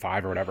issue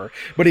 5 or whatever.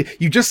 But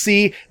you just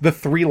see the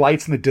 3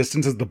 lights in the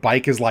distance as the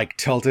bike is like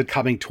tilted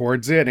coming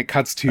towards it, and it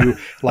cuts to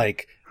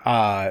like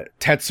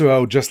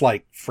Tetsuo just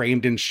like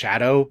framed in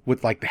shadow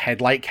with like the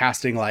headlight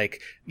casting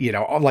like, you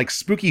know, like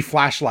spooky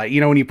flashlight.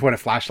 You know, when you put a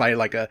flashlight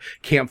like a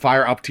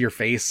campfire up to your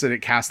face and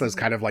it casts those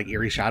kind of like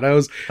eerie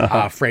shadows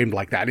framed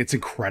like that. It's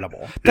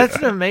incredible. That's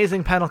an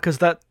amazing panel, because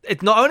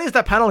it not only is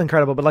that panel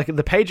incredible, but like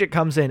the page it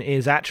comes in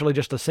is actually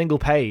just a single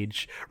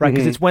page, right?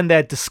 Because it's when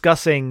they're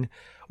discussing,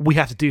 we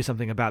have to do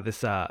something about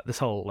this this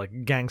whole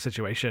like gang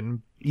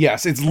situation.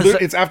 Yes,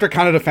 it's after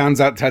Kaneda finds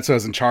out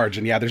Tetsuo's in charge,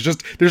 and there's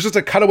just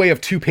a cutaway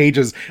of 2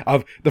 pages.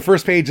 Of the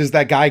first page is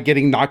that guy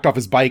getting knocked off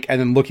his bike and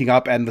then looking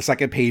up, and the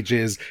second page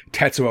is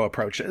Tetsuo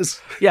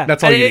approaches. Yeah,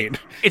 that's all you need.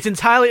 It's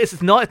entirely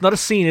it's not a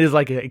scene. It is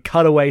like a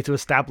cutaway to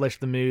establish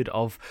the mood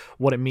of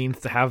what it means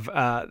to have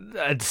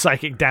a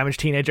psychic damaged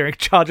teenager in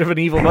charge of an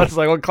evil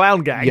motorcycle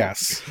clown gang.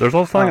 Yes, there's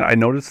also something I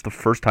noticed the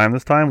first time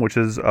this time, which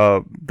is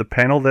the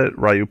panel that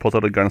Ryu pulls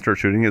out a gun and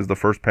starts shooting is the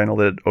first panel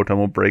that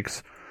Otomo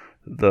breaks.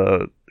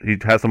 He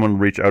has someone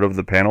reach out of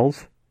the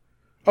panels.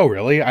 Oh,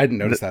 really? I didn't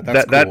notice that.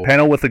 That's cool. That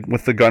panel with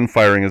the gun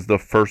firing is the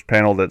first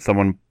panel that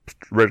someone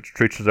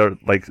reaches out.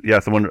 Like,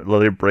 someone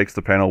literally breaks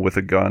the panel with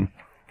a gun.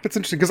 That's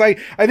interesting, because I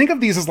think of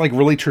these as like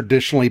really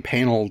traditionally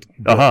paneled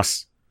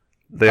books.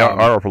 They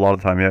are for a lot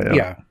of the time.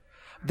 Yeah.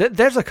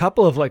 There's a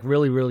couple of like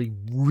really, really,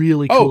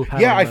 really cool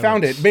panels. I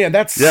found it. Man,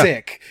 that's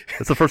sick.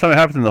 It's the first time it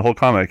happens in the whole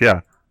comic. Yeah.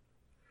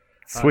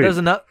 Sweet. There's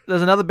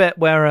another bit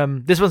where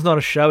this one's not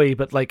a showy,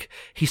 but like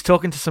he's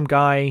talking to some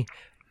guy.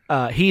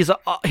 He's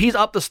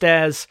up the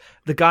stairs.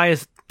 The guy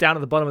is down at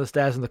the bottom of the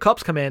stairs, and the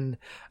cops come in.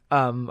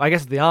 I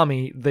guess the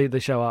army they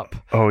show up.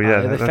 Oh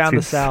yeah, they found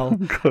the cell,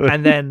 so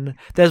and then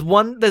there's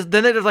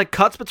like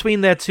cuts between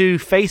their 2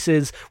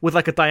 faces with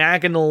like a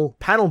diagonal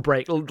panel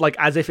break, like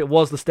as if it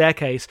was the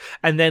staircase,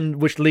 and then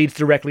which leads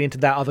directly into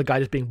that other guy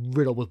just being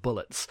riddled with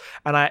bullets.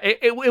 And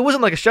it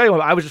wasn't like a showy one.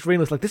 I was just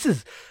reading this like, this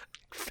is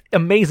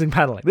amazing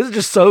paneling. This is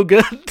just so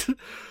good.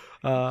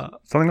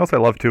 Something else I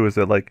love too is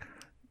that like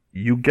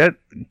you get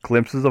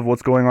glimpses of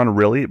what's going on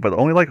really, but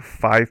only like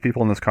 5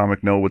 people in this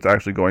comic know what's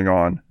actually going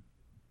on.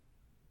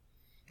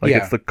 Like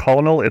it's the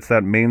colonel, it's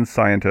that main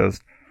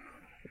scientist,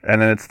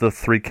 and then it's the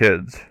 3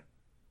 kids,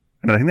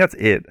 and I think that's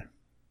it.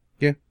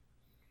 Yeah.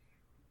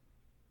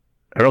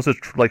 Everyone's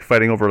just like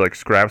fighting over like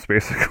scraps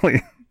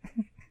basically.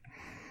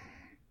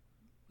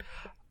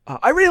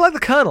 I really like the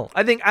Colonel.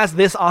 I think as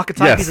this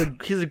archetype,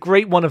 he's a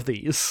great one of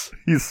these.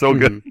 He's so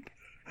good.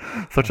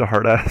 Such a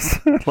hard ass.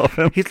 I love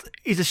him.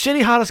 He's a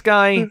shitty hardest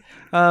guy,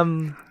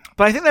 but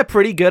I think they're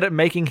pretty good at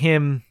making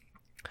him.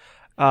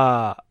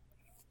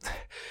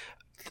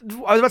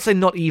 I was about to say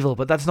not evil,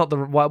 but that's not the...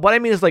 What I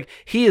mean is, like,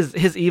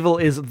 his evil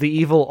is the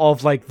evil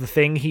of, like, the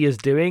thing he is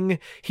doing.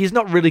 He's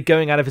not really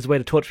going out of his way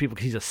to torture people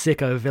because he's a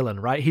sicko villain,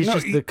 right? He's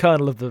just the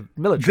colonel of the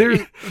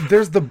military.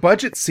 There's the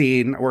budget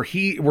scene where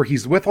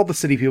he's with all the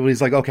city people, and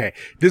he's like, okay,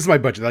 this is my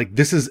budget. Like,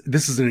 this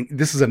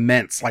is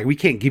immense. Like, we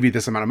can't give you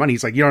this amount of money.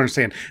 He's like, you don't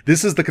understand.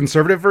 This is the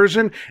conservative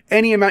version.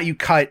 Any amount you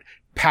cut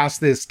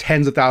past this,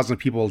 tens of thousands of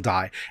people will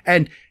die.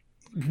 And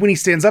when he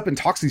stands up and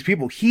talks to these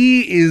people,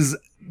 he is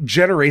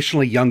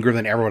generationally younger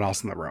than everyone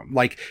else in the room.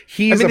 Like,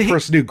 he's a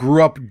person who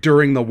grew up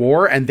during the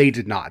war, and they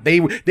did not. They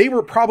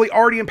were probably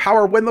already in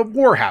power when the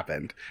war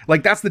happened.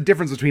 Like, that's the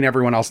difference between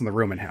everyone else in the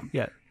room and him.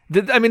 Yeah.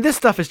 I mean, this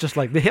stuff is just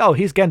like,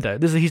 he's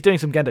Gendo. He's doing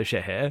some Gendo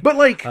shit here. But,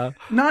 like,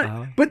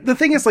 but the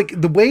thing is,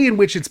 like, the way in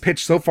which it's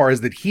pitched so far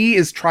is that he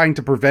is trying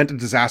to prevent a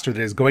disaster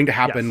that is going to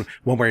happen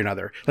one way or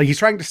another. Like, he's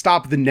trying to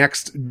stop the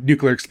next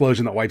nuclear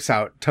explosion that wipes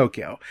out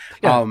Tokyo.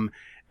 Yeah.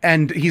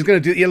 And he's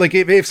going to do, like,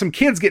 if some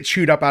kids get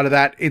chewed up out of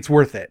that, it's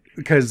worth it,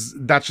 because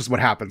that's just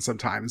what happens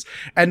sometimes.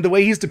 And the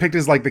way he's depicted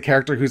is like the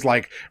character who's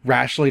like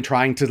rationally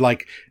trying to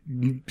like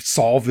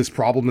solve this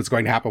problem that's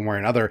going to happen one way or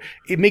another.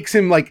 It makes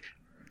him like,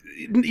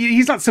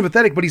 he's not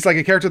sympathetic, but he's like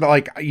a character that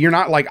like, you're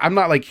not like, I'm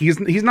not like, he's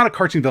not a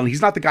cartoon villain.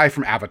 He's not the guy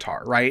from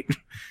Avatar, right?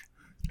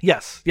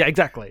 Yes. Yeah,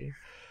 exactly.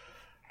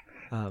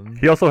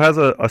 He also has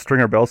a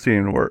Stringer Bell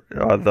scene where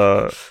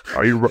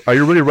are you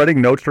really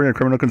writing notes during a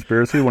criminal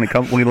conspiracy when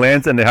he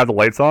lands and they have the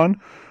lights on?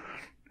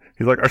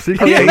 He's like, our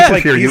secret base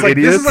is here, you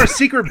idiots. This is our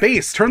secret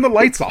base. Turn the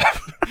lights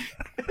off.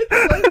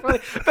 It's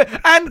so funny.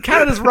 And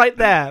Canada's right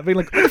there, being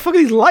like, what the fuck are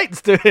these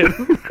lights doing?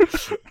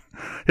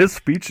 His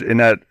speech in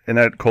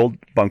that cold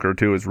bunker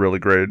too is really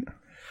great.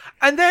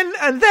 And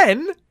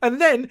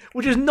then,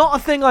 which is not a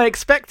thing I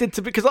expected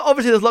to, because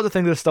obviously there's lots of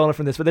things that are stolen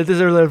from this, but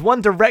there's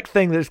one direct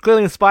thing that is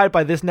clearly inspired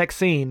by this next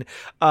scene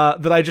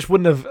that I just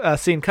wouldn't have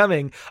seen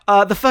coming.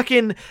 The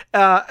fucking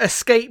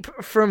escape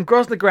from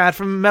Grosnograd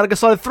from Metal Gear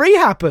Solid 3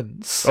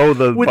 happens. Oh,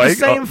 the bike,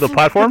 the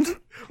platforms?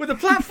 With the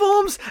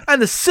platforms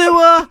and the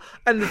sewer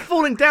and the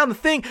falling down the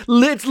thing.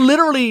 It's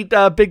literally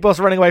Big Boss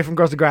running away from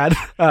Grosnograd.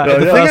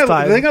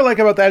 The thing I like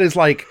about that is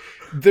like,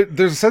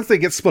 there's a sense they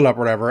get split up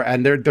or whatever,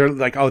 and they're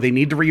like, oh, they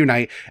need to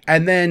reunite.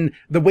 And then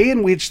the way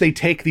in which they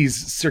take these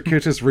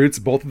circuitous routes,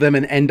 both of them,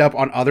 and end up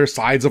on other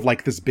sides of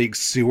like this big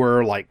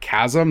sewer like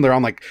chasm. They're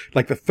on like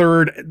the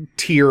third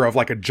tier of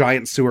like a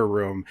giant sewer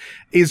room,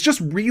 is just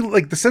real.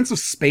 Like the sense of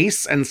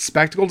space and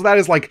spectacle to that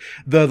is like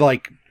the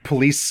like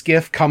police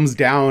skiff comes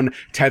down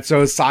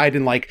Tetsuo's side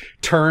and like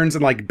turns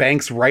and like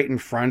banks right in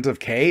front of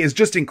Kei is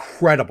just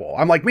incredible.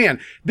 I'm like,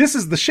 man, this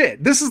is the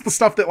shit. This is the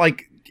stuff that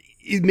like,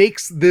 it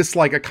makes this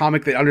like a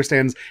comic that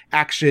understands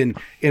action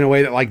in a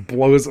way that like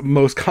blows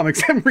most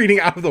comics I'm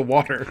reading out of the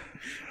water.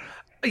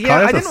 Yeah,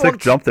 I didn't sick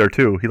jump there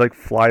too. He like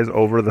flies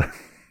over the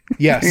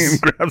yes and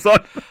grabs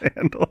on the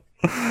handle.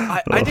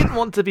 I didn't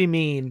want to be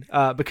mean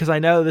because I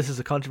know this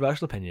is a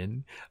controversial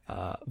opinion,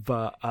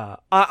 but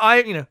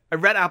I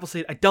read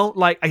Appleseed. I don't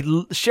like.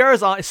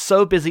 Shira's art is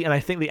so busy, and I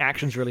think the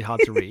action's really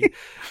hard to read.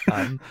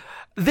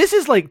 This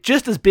is like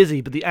just as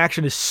busy, but the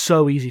action is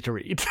so easy to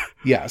read.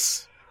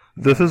 Yes.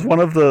 This is one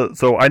of the...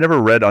 So I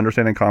never read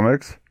Understanding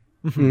Comics,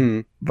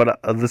 but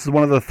this is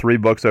one of the 3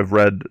 books I've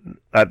read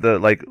at the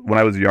when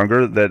I was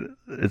younger that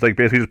it's like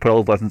basically just put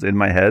all those lessons in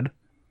my head.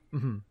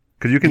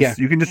 Because you can just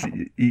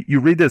you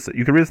read this.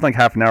 You can read this in like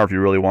half an hour if you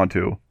really want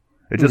to.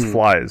 It just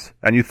flies,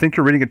 and you think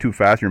you're reading it too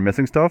fast. You're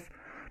missing stuff,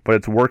 but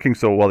it's working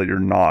so well that you're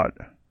not.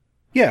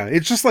 Yeah,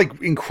 it's just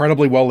like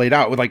incredibly well laid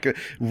out with like a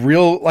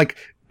real like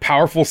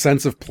powerful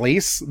sense of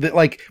place that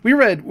like when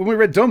we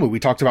read Domu, we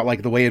talked about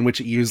like the way in which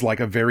it used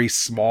like a very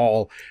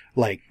small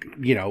like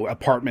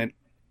apartment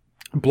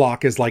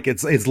block as like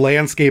its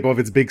landscape of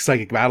its big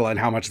psychic battle and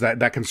how much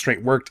that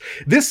constraint worked.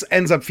 This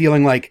ends up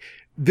feeling like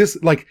this,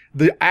 like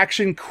the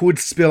action could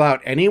spill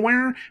out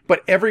anywhere,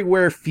 but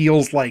everywhere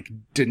feels like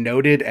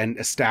denoted and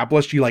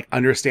established. You like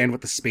understand what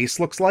the space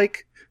looks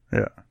like.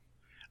 Yeah.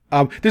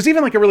 There's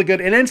even like a really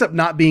good, it ends up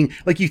not being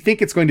like, you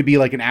think it's going to be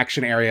like an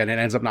action area and it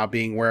ends up not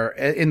being, where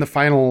in the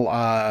final,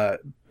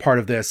 part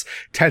of this,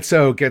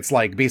 Tetsuo gets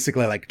like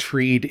basically like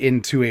treed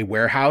into a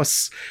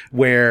warehouse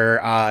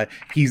where,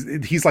 he's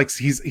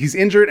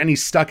injured and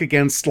he's stuck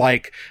against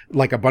like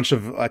a bunch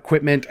of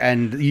equipment,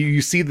 and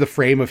you see the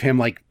frame of him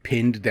like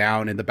pinned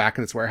down in the back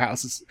of this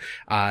warehouse as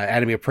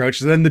enemy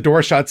approaches. And then the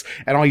door shuts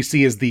and all you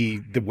see is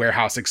the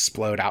warehouse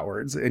explode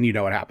outwards, and you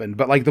know what happened.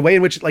 But like the way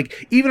in which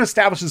like even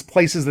establishes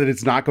places that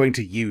it's not going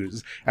to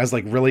use as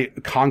like really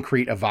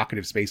concrete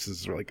evocative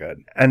spaces is really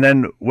good. And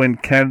then when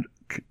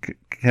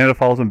Canada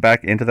follows him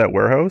back into that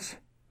warehouse,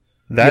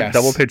 that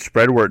double page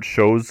spread where it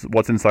shows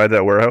what's inside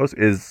that warehouse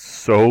is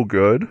so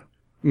good.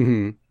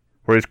 Mm-hmm.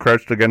 Where he's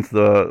crouched against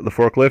the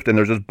forklift and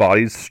there's just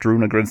bodies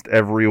strewn against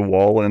every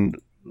wall. And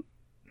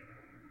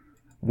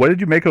what did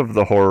you make of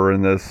the horror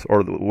in this,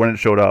 or when it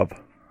showed up?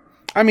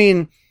 I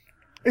mean,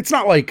 it's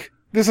not like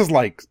this is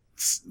like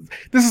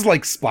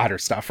splatter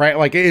stuff, right?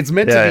 Like it's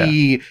meant to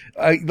be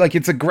like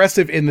it's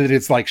aggressive in that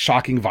it's like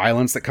shocking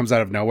violence that comes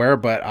out of nowhere.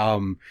 But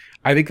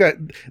I think that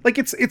like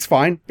it's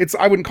fine.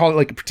 I wouldn't call it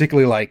like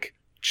particularly like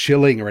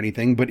chilling or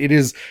anything, but it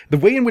is, the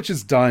way in which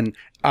it's done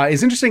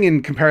is interesting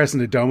in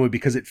comparison to Domu,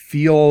 because it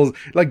feels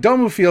like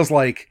Domu feels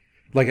like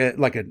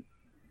a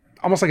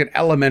almost like an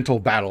elemental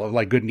battle of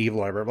like good and evil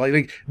or whatever.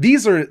 Like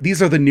these are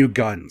the new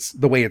guns,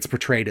 the way it's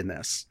portrayed in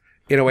this,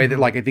 in a way that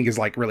like I think is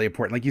like really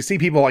important. Like you see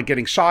people like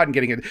getting shot and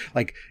getting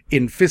like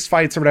in fist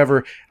fights or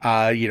whatever,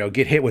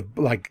 get hit with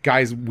like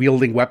guys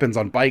wielding weapons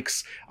on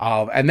bikes.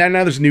 And then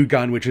now there's a new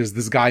gun, which is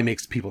this guy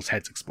makes people's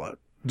heads explode,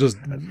 just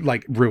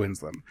like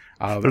ruins them.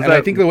 And I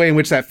think the way in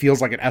which that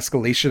feels like an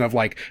escalation of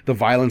like the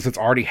violence that's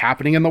already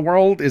happening in the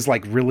world is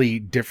like really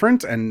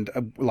different and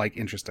like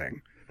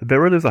interesting. The bit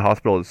where there's a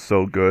hospital is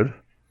so good,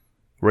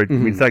 where he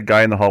meets that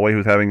guy in the hallway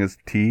who's having his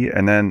tea,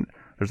 and then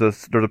there's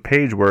a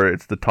page where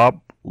it's the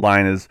top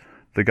line is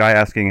the guy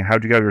asking,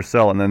 how'd you get out of your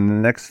cell? And then the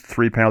next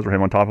 3 panels are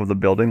him on top of the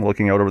building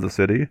looking out over the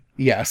city.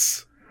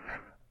 Yes.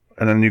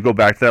 And then you go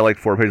back to that like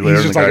 4 pages later.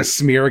 He's just like a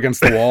smear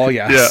against the wall.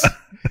 Yes. Yeah.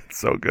 It's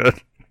so good.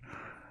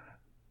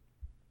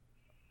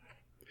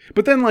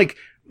 But then like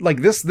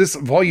this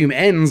volume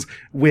ends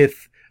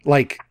with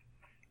like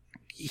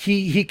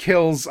he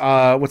kills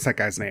what's that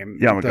guy's name?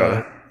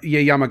 Yamagata.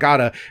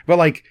 Yamagata. But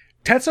like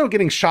Tetsuo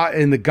getting shot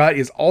in the gut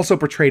is also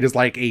portrayed as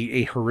like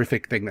a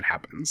horrific thing that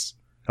happens.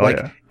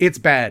 Like it's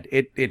bad.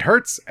 It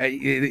hurts.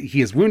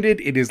 He is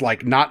wounded. It is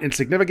like not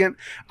insignificant.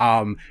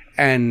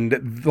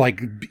 And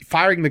like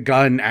firing the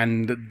gun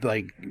and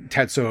like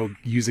Tetsuo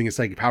using his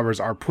psychic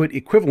powers are put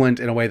equivalent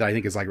in a way that I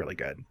think is like really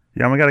good.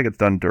 Yamagata gets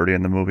done dirty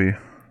in the movie.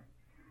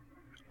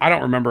 I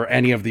don't remember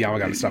any of the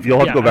Yamagata stuff. You'll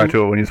have to go back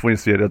to it when you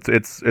see it.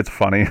 It's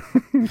funny.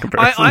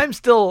 I'm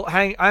still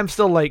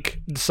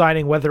like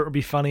deciding whether it would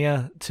be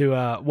funnier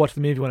to watch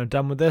the movie when I'm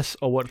done with this,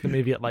 or watch the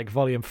movie at like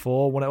volume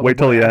 4. Wait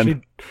till the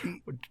end.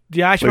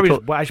 Yeah, I should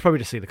probably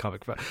just see the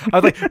comic. But I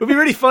was like, it would be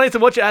really funny to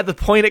watch it at the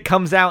point it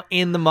comes out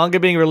in the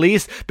manga being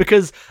released,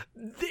 because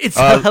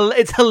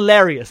it's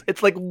hilarious.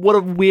 It's like, what a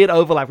weird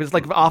overlap. It's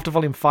like after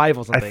volume 5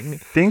 or something. I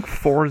think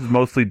 4 is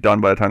mostly done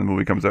by the time the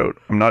movie comes out.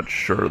 I'm not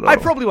sure though.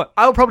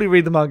 I'll probably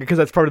read the manga because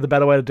that's probably the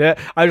better way to do it.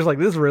 I was like,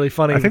 this is really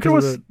funny. I think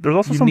there's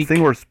also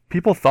something where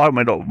people thought it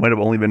might have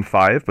only been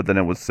 5, but then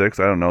it was 6.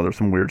 I don't know. There's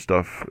some weird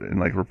stuff in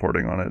like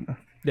reporting on it.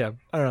 Yeah,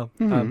 I don't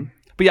know.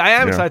 But yeah, I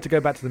am excited to go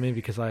back to the movie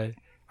because I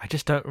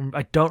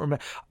don't remember.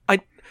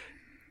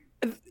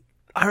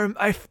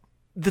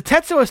 The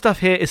Tetsuo stuff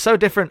here is so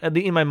different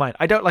in my mind.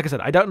 I don't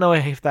know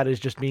if that is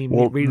just me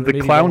reading the movie.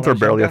 The clowns are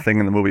barely a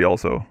thing in the movie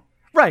also.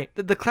 Right,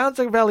 the clowns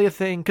are barely a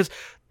thing,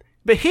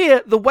 but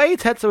here, the way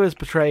Tetsuo is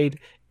portrayed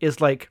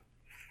is like,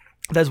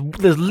 there's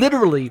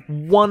literally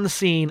one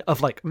scene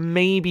of like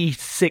maybe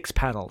 6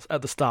 panels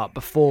at the start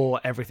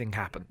before everything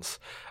happens,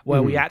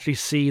 where we actually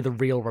see the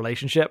real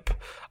relationship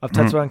of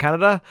Tetsuo and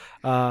Kaneda,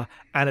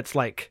 and it's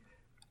like,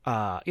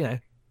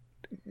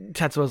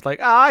 Tetsuo's like,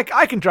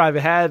 I can drive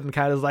ahead, and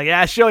Kaneda's like,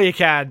 yeah, sure you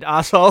can,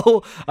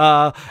 asshole.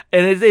 And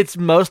it's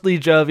mostly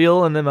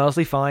jovial, and they're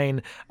mostly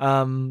fine.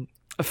 Even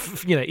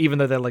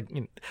though they're like,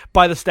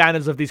 by the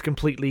standards of these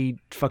completely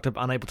fucked up,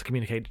 unable to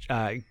communicate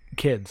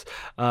kids.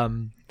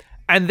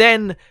 And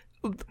then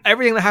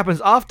everything that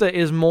happens after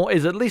is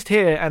at least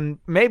here, and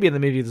maybe in the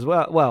movie as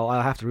well. Well,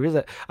 I'll have to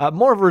revisit.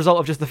 More of a result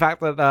of just the fact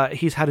that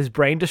he's had his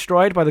brain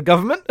destroyed by the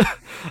government.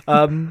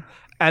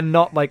 And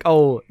not like,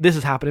 oh, this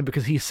is happening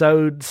because he's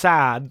so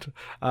sad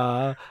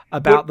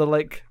about the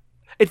like.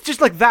 It's just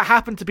like that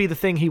happened to be the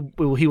thing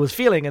he was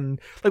feeling, and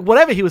like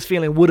whatever he was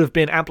feeling would have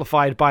been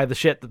amplified by the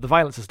shit that the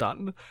violence has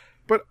done.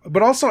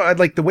 But also, I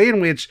like the way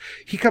in which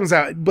he comes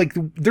out. Like,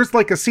 there's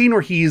like a scene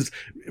where he's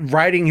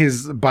riding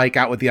his bike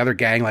out with the other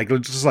gang, like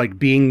just like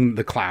being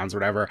the clowns or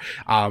whatever.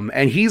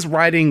 And he's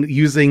riding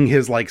using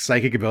his like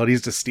psychic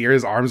abilities to steer.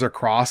 His arms are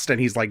crossed, and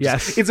he's like,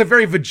 yes, it's a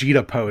very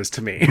Vegeta pose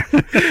to me.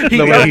 He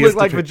does look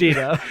like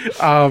Vegeta.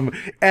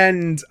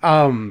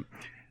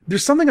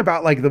 There's something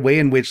about like the way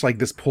in which like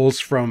this pulls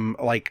from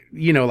like,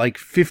 like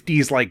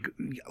 50s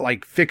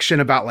like fiction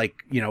about like,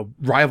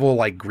 rival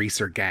like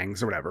greaser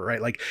gangs or whatever, right?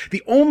 Like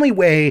the only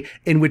way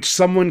in which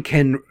someone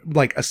can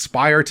like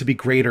aspire to be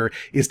greater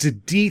is to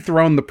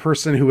dethrone the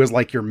person who is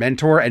like your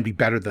mentor and be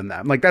better than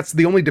them. Like that's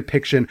the only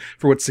depiction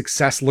for what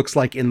success looks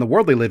like in the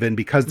world they live in,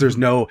 because there's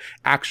no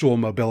actual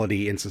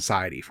mobility in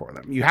society for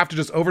them. You have to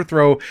just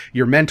overthrow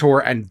your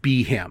mentor and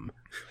be him.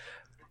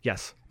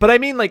 Yes. But I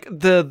mean, like,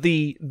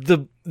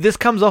 this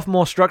comes off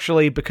more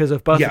structurally because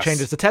of both the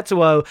changes to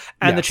Tetsuo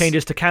and the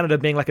changes to Kaneda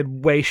being, like, a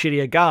way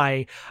shittier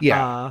guy.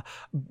 Yeah.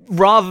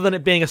 Rather than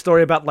it being a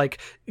story about,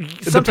 like,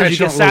 sometimes you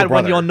get sad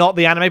when you're not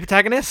the anime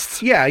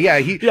protagonist. Yeah.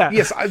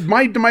 Yes,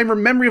 my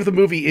memory of the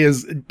movie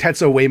is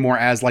Tetsuo way more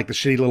as, like, the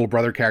shitty little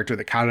brother character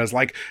that Kaneda's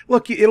like,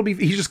 look,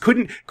 he just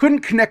couldn't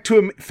connect to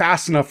him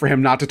fast enough for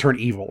him not to turn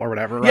evil or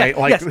whatever, right?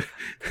 Yeah, yes.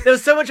 There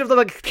was so much of the,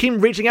 like,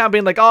 him reaching out and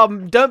being like, oh,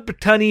 don't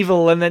turn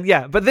evil, and then,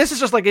 but this is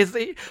just, like,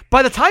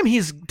 by the time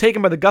he's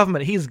taken by the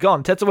government, he's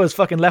gone. Tetsuo's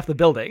fucking left the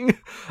building.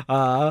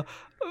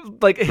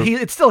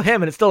 It's still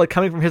him, and it's still like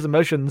coming from his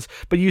emotions,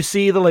 but you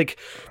see the like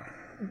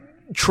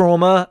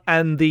trauma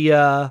and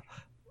the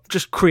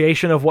just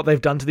creation of what they've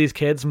done to these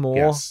kids more.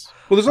 Yes.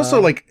 Well, there's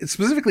also like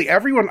specifically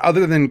everyone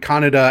other than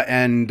Kaneda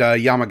and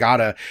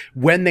Yamagata,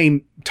 when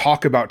they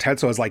talk about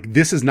Tetsuo, is like,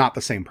 this is not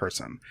the same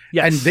person.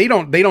 Yes.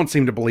 And they don't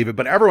seem to believe it,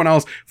 but everyone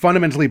else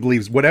fundamentally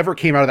believes whatever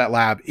came out of that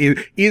lab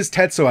is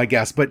Tetsuo, I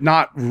guess, but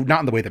not in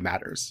the way that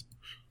matters.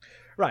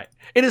 Right.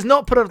 It is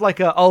not put of like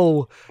the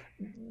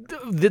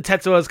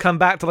Tetsuo has come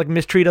back to like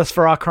mistreat us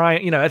for our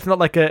crime. It's not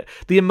like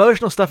the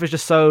emotional stuff is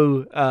just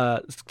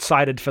so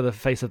cited for the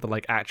face of the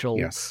like actual.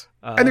 Yes.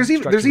 And there's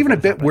even a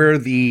bit where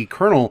the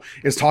colonel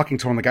is talking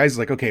to one of the guys. He's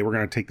like, okay, we're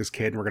going to take this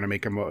kid and we're going to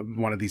make him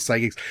one of these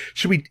psychics.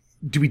 Do we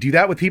do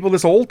that with people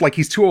this old? Like,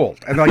 he's too old.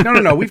 And they're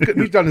like, no,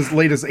 we've done as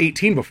late as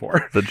 18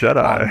 before. The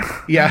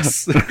Jedi.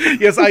 Yes.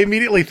 Yes. I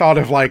immediately thought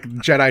of like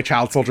Jedi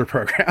child soldier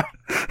program.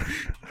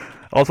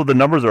 Also, the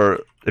numbers are,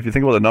 if you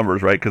think about the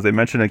numbers, right? Because they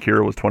mentioned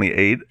Akira was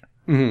 28.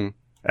 Mm-hmm.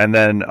 And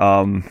then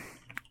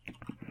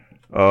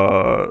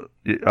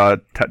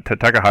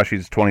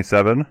Takahashi's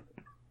 27.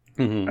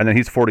 Mm-hmm. And then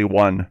he's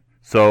 41.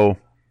 So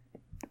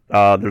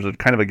there's a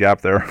kind of a gap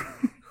there.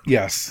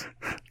 Yes.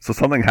 So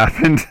something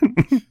happened.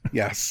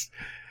 Yes.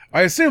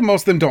 I assume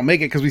most of them don't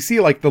make it because we see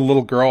like the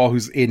little girl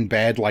who's in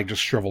bed, like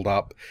just shriveled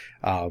up.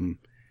 And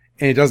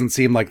it doesn't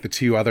seem like the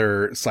 2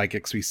 other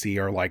psychics we see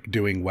are like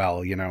doing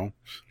well,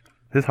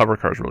 His hover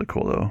car is really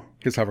cool, though.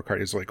 His hover car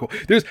is really cool.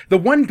 There's the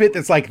one bit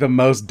that's like the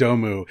most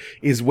domu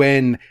is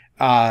when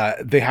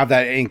they have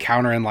that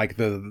encounter in like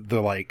the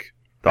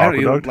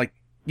aqueduct?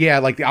 Yeah,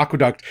 like the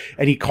aqueduct,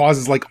 and he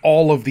causes like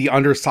all of the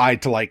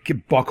underside to like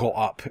buckle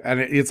up, and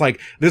it's like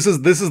this is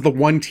the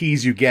one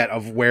tease you get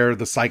of where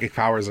the psychic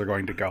powers are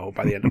going to go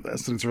by the end of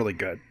this, and it's really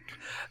good.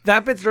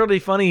 That bit's really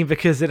funny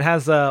because it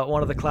has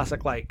one of the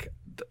classic, like,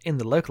 in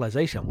the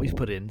localization, we've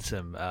put in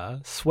some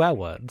swear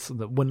words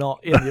that were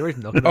not in the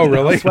original. Oh,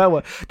 really? Swear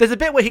word. There's a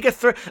bit where he gets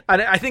through,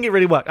 and I think it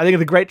really worked. I think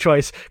it's a great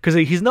choice because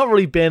he's not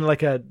really been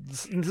like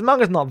his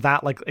manga's not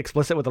that like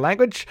explicit with the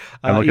language,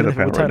 even if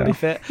it would totally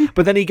fit.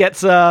 But then he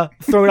gets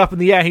thrown up in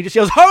the air. And he just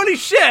yells, "Holy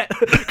shit!"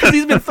 because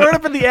he's been thrown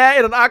up in the air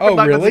in an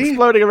aqueduct that's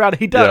exploding around.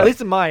 He does, at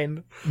least in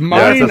mine.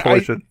 Mine,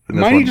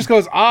 he just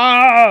goes,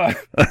 "Ah."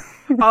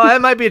 Oh,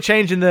 that might be a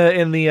change in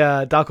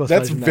the Dark Horse.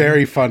 That's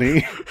very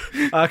funny.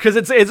 Because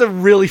it's a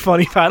really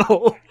funny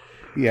panel.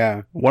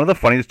 Yeah. One of the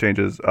funniest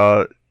changes,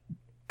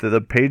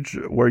 the page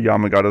where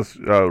Yamagata's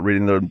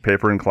reading the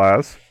paper in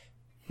class.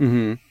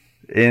 Mm-hmm.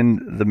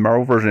 In the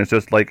Marvel version,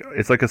 it's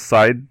like a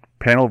side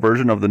panel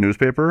version of the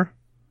newspaper.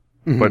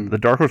 Mm-hmm. But the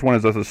Dark Horse one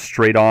is just a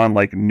straight on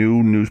like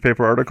new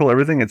newspaper article.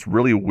 Everything. It's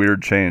really a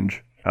weird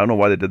change. I don't know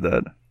why they did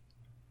that.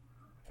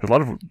 There's a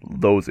lot of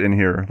those in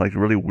here, like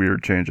really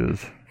weird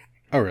changes.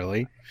 Oh,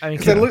 really? I mean,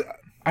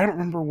 I don't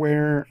remember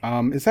where.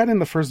 Is that in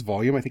the first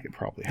volume? I think it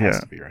probably has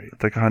to be, right?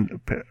 It's like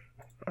 100.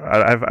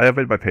 I have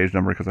it by page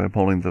number because I'm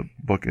holding the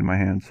book in my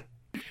hands.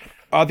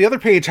 The other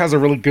page has a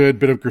really good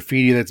bit of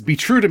graffiti that's "Be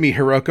true to me,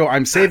 Hiroko.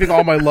 I'm saving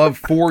all my love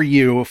for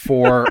you"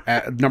 for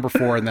number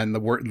 4, and then the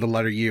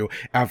letter U,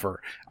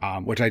 ever,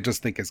 which I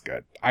just think is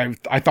good.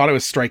 I thought it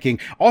was striking.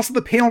 Also,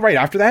 the panel right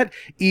after that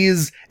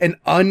is an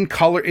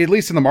uncolored, at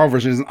least in the Marvel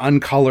version, is an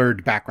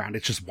uncolored background.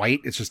 It's just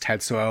white. It's just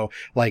Tetsuo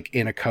like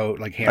in a coat,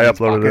 like hands in his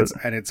pockets,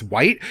 and it's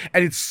white.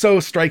 And it's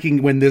so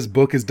striking when this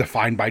book is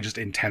defined by just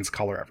intense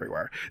color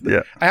everywhere.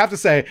 Yeah, I have to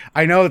say,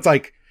 I know it's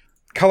like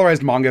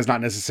colorized manga is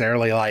not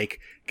necessarily like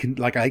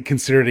I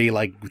consider it a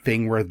like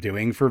thing worth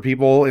doing for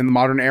people in the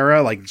modern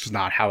era. Like, it's just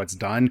not how it's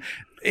done.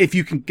 If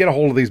you can get a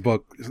hold of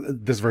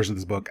this version of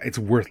this book, it's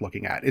worth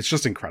looking at. It's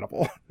just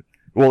incredible.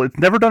 Well, it's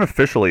never done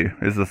officially,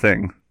 is the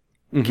thing.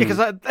 Mm-hmm. Because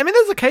I mean,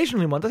 there's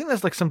occasionally ones. I think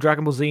there's like some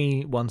Dragon Ball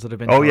Z ones that have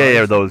been. Oh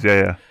yeah, those,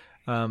 yeah.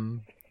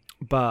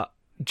 But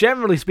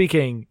generally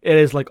speaking, it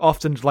is like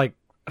often like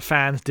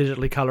fans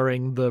digitally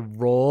coloring the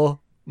raw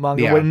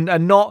manga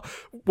and not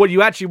what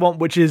you actually want,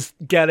 which is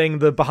getting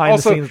the behind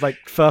the scenes like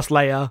first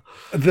layer.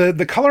 The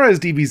colorized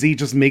DBZ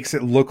just makes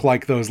it look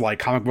like those like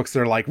comic books that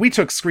are like, we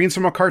took screens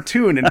from a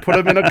cartoon and put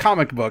them in a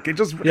comic book. It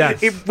just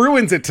it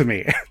ruins it to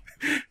me.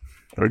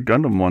 There are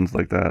Gundam ones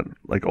like that,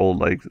 like old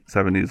like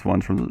 70s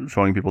ones from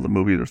showing people the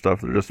movies or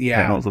stuff. They're just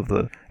panels of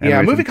the animation.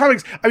 Yeah, movie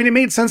comics. I mean, it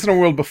made sense in a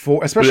world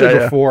before, especially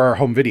before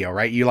home video,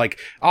 right? You like,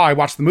 I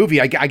watched the movie.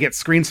 I get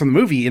screens from the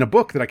movie in a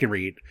book that I can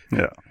read.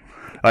 Yeah,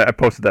 I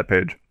posted that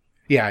page.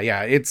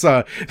 Yeah. It's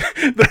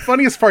the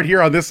funniest part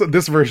here on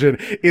this version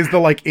is the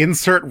like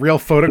insert real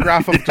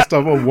photograph of just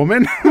of a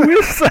woman. Who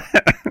is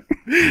that?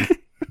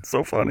 It's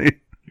so funny.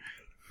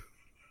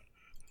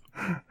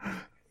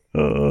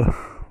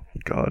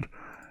 God.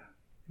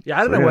 Yeah,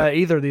 I don't know where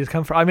either of these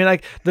come from. I mean,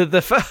 like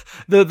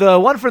the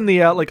one from the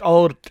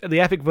the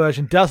epic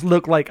version does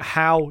look like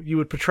how you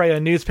would portray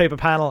a newspaper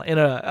panel in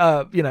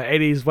a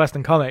 80s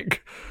Western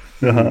comic.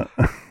 Uh-huh.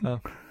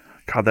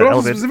 God, that but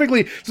also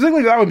specifically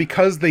that one,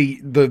 because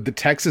the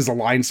text is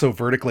aligned so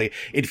vertically,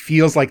 it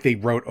feels like they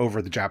wrote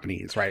over the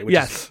Japanese, right?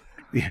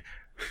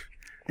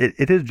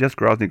 It is just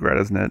Grozny Grad,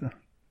 isn't it?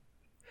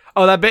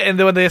 Oh, that bit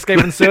when they escape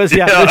in the sewers?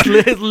 Yeah.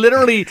 It's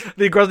literally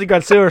the Grozny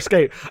Grad sewer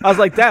escape. I was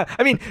like, damn.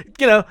 I mean,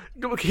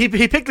 he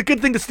picked a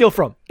good thing to steal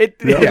from.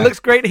 It looks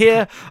great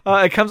here.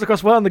 It comes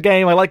across well in the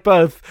game. I like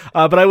both.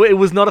 But it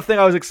was not a thing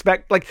I was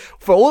expect. Like,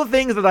 for all the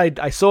things that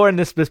I saw in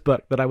this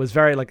book that I was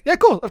very like, yeah,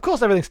 cool. Of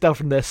course, everything's stealth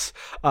from this.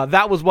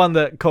 That was one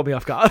that caught me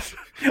off guard.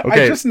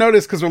 Okay. I just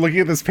noticed, because we're looking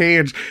at this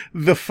page,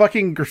 the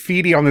fucking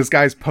graffiti on this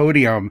guy's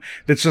podium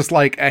that's just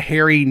like a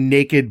hairy,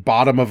 naked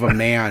bottom of a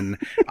man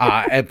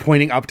and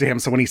pointing up to him.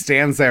 So when he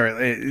stands there,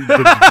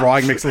 the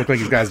drawing makes it look like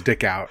he's got his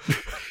dick out.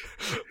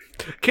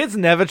 Kids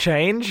never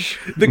change.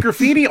 The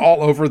graffiti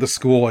all over the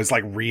school is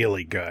like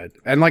really good,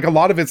 and like a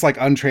lot of it's like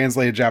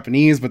untranslated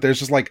Japanese, but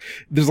there's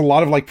a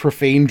lot of like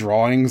profane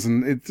drawings,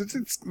 and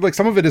it's like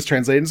some of it is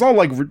translated. It's all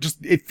like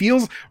just, it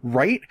feels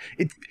right.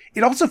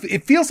 It also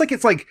feels like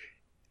it's like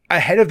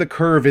ahead of the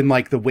curve in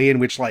like the way in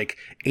which like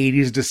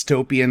 80s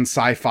dystopian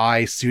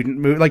sci-fi student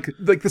movie, like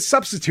the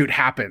substitute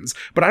happens,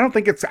 but I don't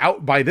think it's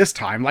out by this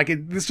time. Like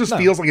this just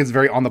feels like it's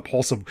very on the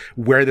pulse of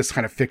where this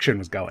kind of fiction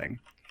was going.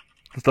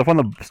 The stuff on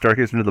the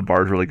staircase into the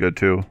bar is really good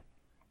too.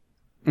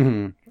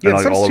 Mm-hmm. Yeah,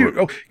 the substitute.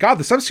 Oh God,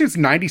 the substitute's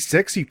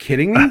 96. Are you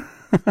kidding me?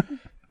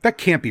 That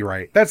can't be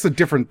right. That's a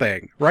different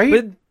thing,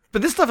 right?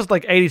 But this stuff is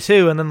like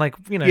 82, and then like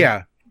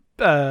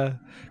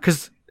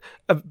because.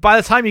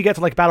 By the time you get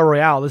to like Battle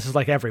Royale, this is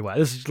like everywhere.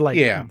 This is like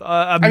a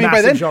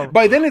massive genre.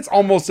 By then it's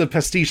almost a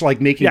pastiche,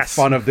 like making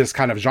fun of this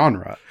kind of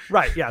genre.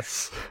 Right,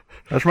 yes.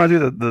 That reminds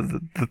me of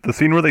the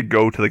scene where they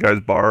go to the guy's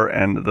bar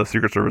and the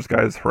Secret Service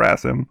guys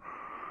harass him.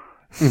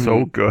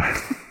 So good.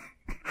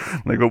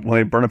 when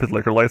they burn up his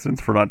liquor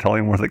license for not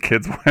telling him where the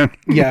kids went.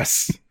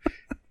 Yes.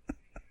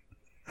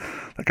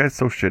 That guy's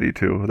so shitty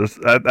too. That's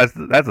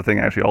the thing.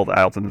 Actually, all the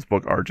adults in this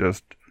book are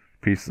just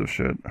pieces of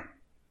shit.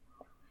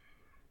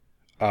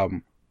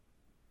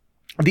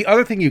 The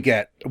other thing you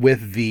get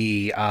with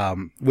the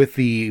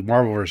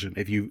Marvel version,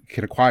 if you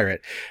can acquire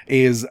it,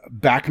 is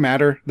back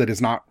matter that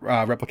is not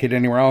replicated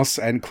anywhere else,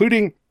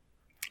 including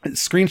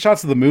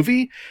screenshots of the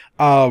movie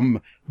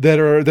that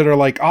are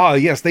like,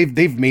 yes,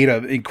 they've made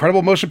an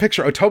incredible motion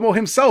picture. Otomo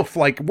himself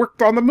like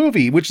worked on the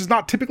movie, which is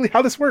not typically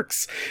how this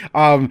works.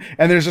 And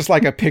there's just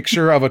like a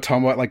picture of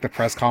Otomo at like the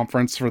press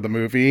conference for the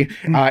movie,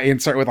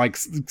 insert with like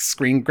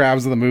screen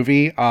grabs of the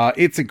movie.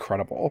 It's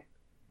incredible.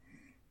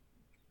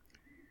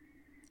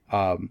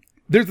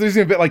 There's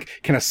even a bit like,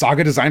 can a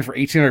saga designed for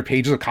 1,800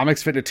 pages of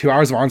comics fit into 2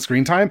 hours of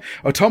on-screen time?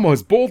 Otomo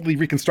has boldly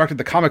reconstructed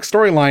the comic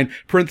storyline,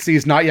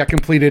 parentheses, not yet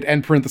completed,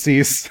 end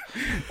parentheses,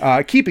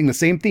 keeping the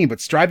same theme, but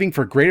striving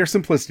for greater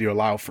simplicity to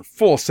allow for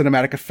full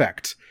cinematic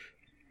effect.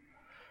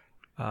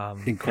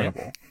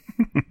 Incredible.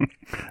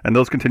 And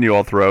those continue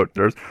all throughout.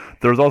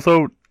 There's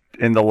also,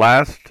 in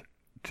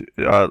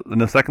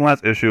the second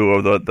last issue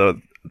of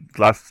the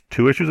last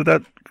 2 issues of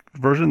that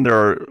version, there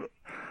are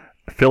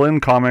fill-in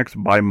comics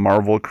by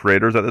Marvel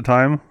creators at the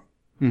time.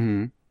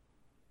 Mm-hmm.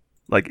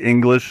 Like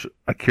English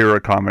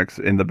Akira comics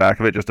in the back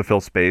of it just to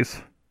fill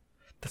space.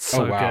 That's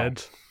so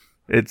good.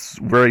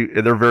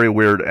 They're very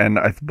weird, and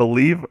I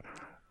believe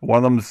one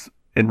of them's,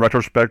 in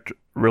retrospect,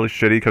 really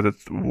shitty because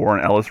it's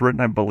Warren Ellis written,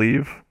 I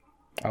believe.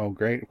 Oh,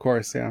 great. Of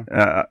course,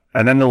 yeah.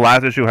 And then the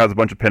last issue has a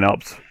bunch of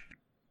pinups.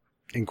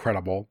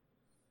 Incredible.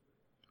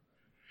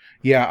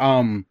 Yeah,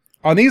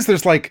 on these,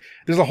 there's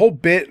a whole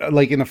bit,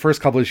 like in the first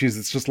couple issues,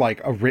 it's just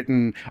like a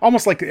written,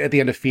 almost like at the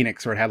end of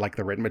Phoenix, where it had like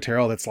the written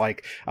material that's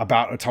like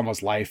about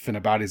Otomo's life and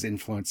about his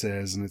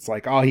influences. And it's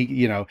like,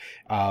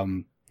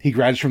 he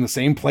graduated from the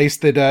same place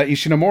that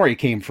Ishinomori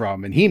came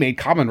from, and he made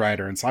Kamen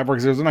Rider and Cyborg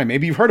 009.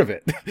 Maybe you've heard of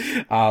it.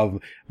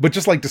 But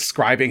just like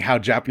describing how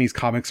Japanese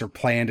comics are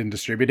planned and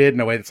distributed in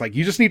a way that's like,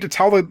 you need to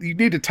tell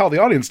the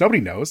audience. Nobody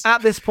knows.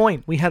 At this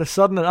point, we had a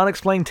sudden and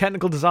unexplained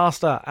technical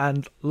disaster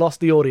and lost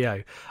the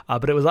audio.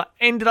 But it was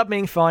ended up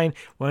being fine.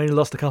 We only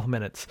lost a couple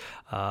minutes.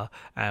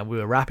 And we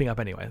were wrapping up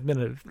anyway. It's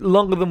been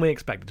longer than we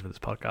expected for this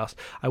podcast.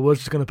 I was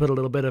just going to put a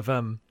little bit of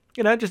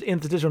just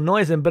interstitial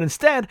noise in, but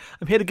instead,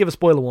 I'm here to give a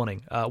spoiler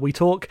warning. We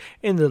talk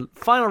in the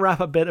final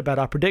wrap-up bit about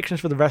our predictions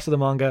for the rest of the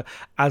manga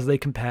as they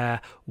compare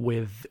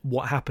with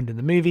what happened in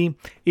the movie.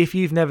 If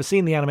you've never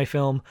seen the anime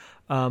film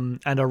and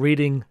are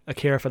reading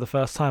Akira for the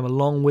first time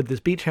along with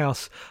this beach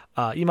house,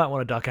 you might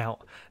want to duck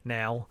out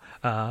now,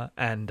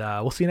 and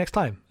we'll see you next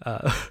time,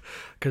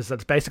 because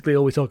that's basically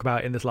all we talk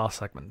about in this last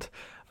segment.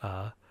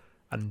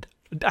 And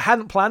I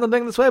hadn't planned on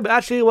doing it this way, but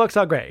actually it works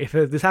out great. If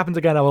this happens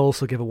again, I will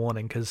also give a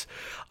warning, because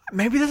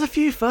maybe there's a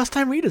few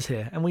first-time readers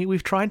here, and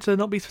we've tried to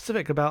not be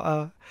specific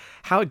about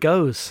how it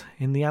goes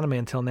in the anime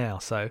until now.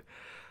 So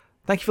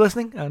thank you for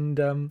listening, and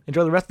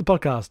enjoy the rest of the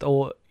podcast,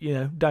 or,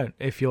 don't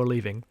if you're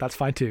leaving. That's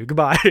fine too.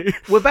 Goodbye.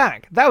 We're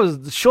back. That was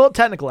a short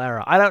technical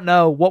error. I don't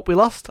know what we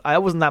lost. I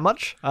wasn't that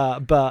much,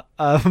 but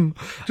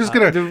just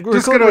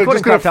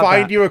gonna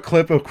find you a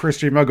clip of Chris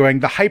Dreamo going,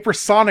 the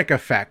hypersonic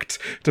effect,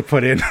 to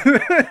put in.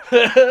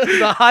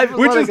 The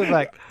hypersonic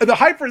effect.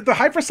 The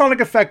hypersonic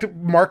effect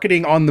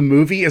marketing on the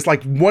movie is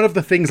like one of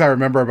the things I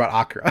remember about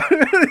Akira.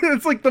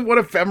 It's like the one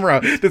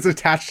ephemera that's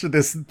attached to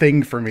this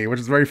thing for me, which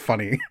is very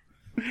funny.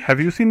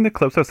 Have you seen the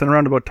clips I've sent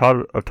around about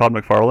Todd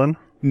McFarlane?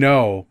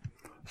 No.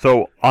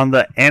 So on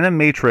the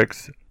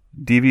Animatrix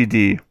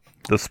DVD,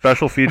 the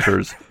special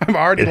features, I'm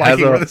already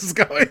liking where this is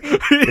going.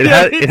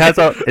 It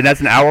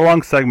has an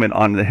hour-long segment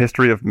on the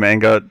history of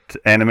manga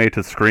to anime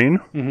to screen.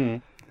 Mm-hmm.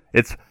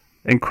 It's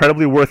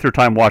incredibly worth your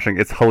time watching.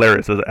 It's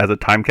hilarious as a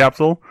time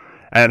capsule,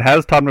 and it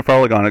has Todd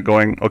McFarlane on it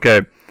going,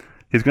 okay,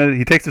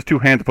 he takes his 2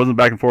 hands, puts them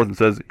back and forth, and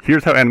says,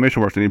 here's how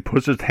animation works. And he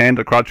puts his hand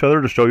across each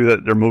other to show you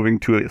that they're moving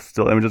two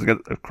still images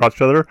across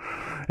each other.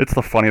 It's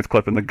the funniest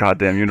clip in the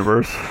goddamn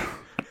universe.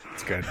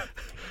 It's good.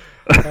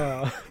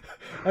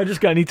 I'm just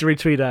going to need to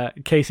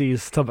retweet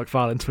Casey's Todd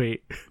McFarlane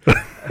tweet.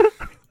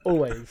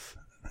 Always.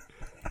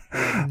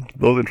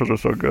 Those intros are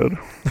so good.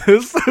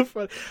 It's so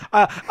funny.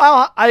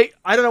 I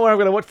don't know where I'm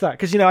going to watch that,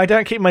 because I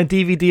don't keep my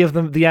DVD of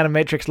the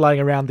Animatrix lying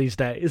around these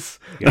days.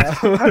 Yeah.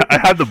 I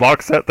had the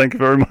box set. Thank you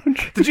very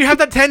much. Did you have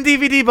that 10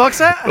 DVD box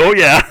set? Oh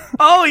yeah.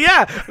 Oh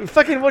yeah.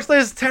 Fucking watch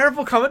those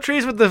terrible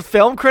commentaries with the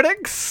film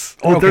critics.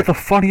 Oh, they're the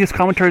funnious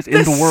commentaries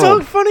in the world. They're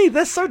so funny.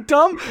 They're so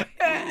dumb.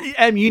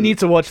 And you need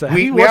to watch that.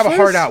 We have a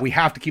hard out. We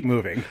have to keep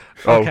moving.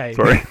 Okay.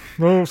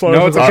 Oh, sorry.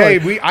 No, it's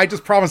okay. I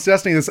just promised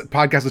Destiny this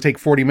podcast would take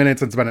 40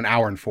 minutes, and it's been an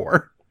hour and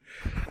 4.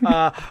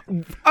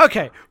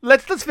 Okay,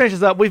 let's finish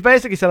this up. We've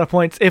basically set our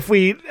points. If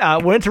we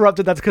were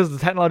interrupted, that's because the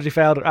technology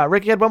failed.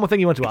 Ricky had one more thing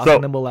you want to ask,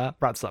 and then we'll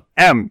wrap this up.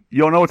 You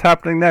don't know what's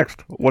happening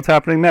next. What's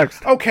happening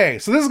next? Okay,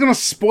 so this is going to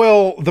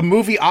spoil the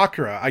movie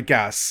Akira, I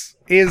guess.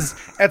 Is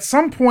at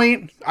some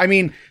point,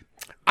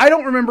 I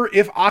don't remember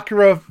if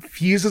Akira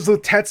fuses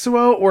with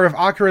Tetsuo or if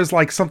Akira is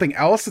like something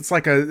else. It's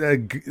like a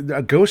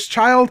ghost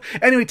child.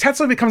 Anyway,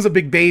 Tetsuo becomes a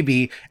big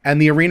baby,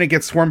 and the arena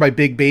gets swarmed by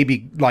big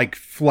baby like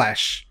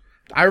flesh.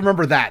 I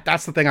remember that.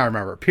 That's the thing I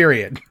remember.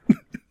 Period.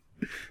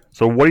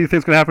 So what do you think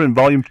is going to happen in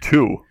volume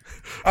 2?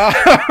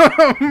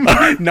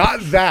 Not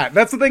that.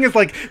 That's the thing is,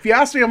 like, if you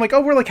ask me, I'm like,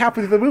 oh, we're like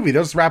halfway through the movie.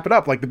 They'll just wrap it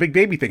up. Like, the big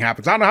baby thing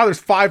happens. I don't know how there's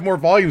 5 more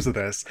volumes of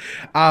this.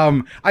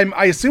 I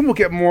assume we'll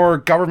get more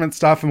government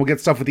stuff and we'll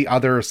get stuff with the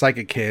other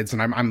psychic kids,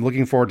 and I'm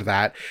looking forward to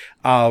that.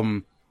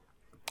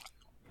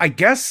 I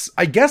guess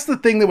the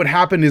thing that would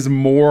happen is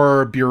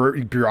more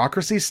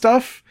bureaucracy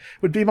stuff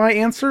would be my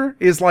answer.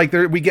 Is like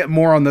we get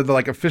more on the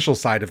like official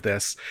side of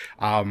this,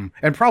 and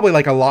probably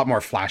like a lot more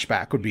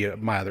flashback would be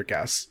my other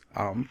guess.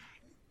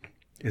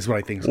 Is what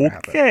I think is going to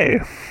happen. Okay.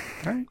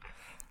 All right.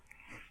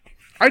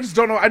 I just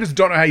don't know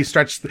how you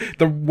stretch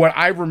the what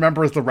I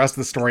remember as the rest of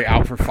the story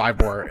out for 5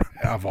 more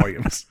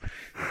volumes.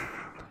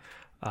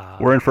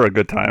 We're in for a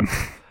good time.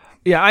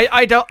 Yeah,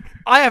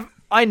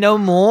 I know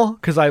more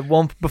because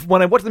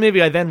when I watched the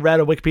movie, I then read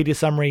a Wikipedia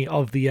summary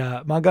of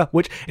the manga,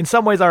 which in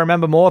some ways I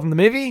remember more than the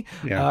movie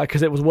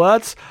because it was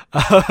words.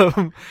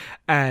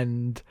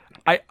 And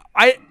I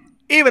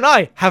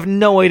have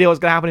no idea what's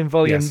going to happen in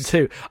volume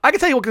 2. I can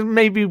tell you what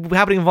may be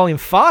happening in volume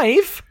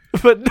 5,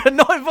 but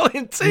not in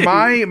volume 2.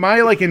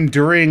 My like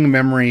enduring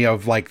memory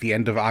of like the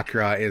end of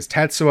Akira is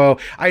Tetsuo.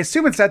 I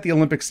assume it's at the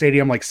Olympic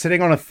Stadium, like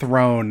sitting on a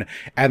throne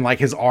and like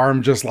his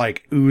arm just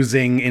like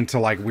oozing into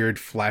like weird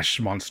flesh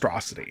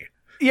monstrosity.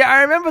 Yeah,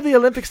 I remember the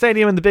Olympic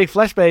Stadium and the big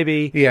flesh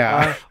baby.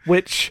 Yeah.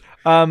 Which,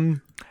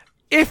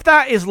 if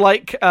that is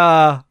like,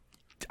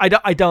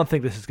 I don't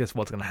think this is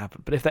what's going to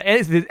happen. But if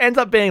it ends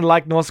up being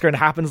like Nausicaa and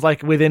happens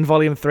like within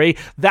volume 3,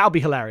 that'll be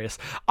hilarious.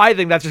 I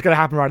think that's just going to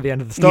happen right at the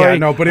end of the story. Yeah,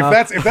 no, but if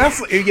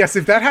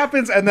that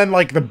happens and then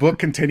like the book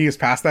continues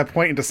past that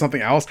point into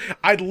something else,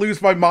 I'd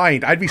lose my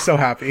mind. I'd be so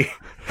happy.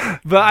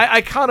 But I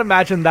can't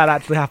imagine that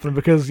actually happening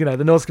because the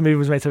Nausicaa movie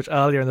was made so much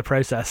earlier in the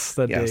process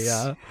than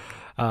the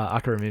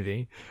Akira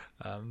movie.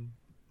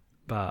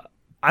 But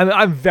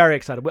I'm very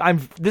excited.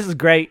 This is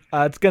great.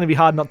 It's going to be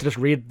hard not to just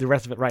read the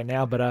rest of it right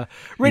now, but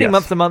reading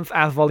month to month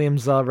as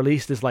volumes are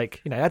released is like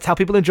that's how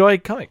people enjoy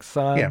comics.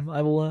 So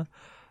I'll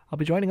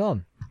be joining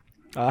on.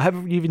 Hope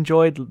you've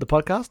enjoyed the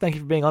podcast. Thank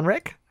you for being on,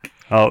 Rick.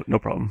 Oh, no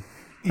problem.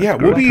 Yeah,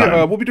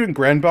 we'll be doing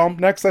Grand Realm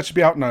next. That should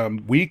be out in a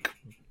week,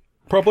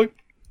 probably.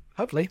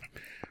 Hopefully.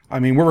 I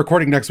mean, we're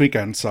recording next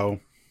weekend, so.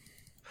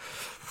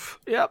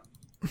 Yep.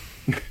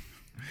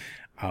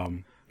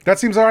 That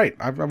seems all right.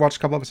 I've watched a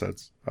couple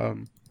episodes.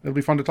 It'll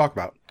be fun to talk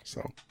about.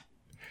 So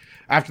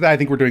after that, I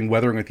think we're doing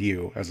Weathering with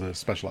You as a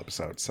special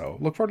episode. So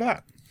look forward to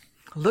that.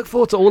 Look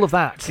forward to all of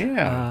that.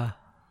 Yeah.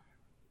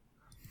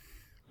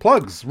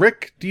 Plugs.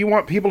 Rick, do you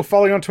want people to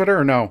follow you on Twitter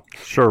or no?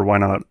 Sure, why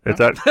not? It's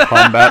at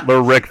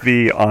Combattler Rick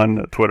V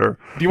on Twitter.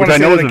 Do you want to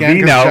say that again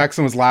because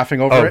Jackson was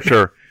laughing over it? Oh,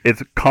 sure.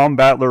 It's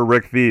Combattler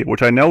Rick V,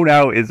 which I know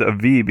now is a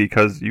V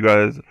because you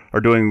guys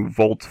are doing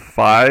Volt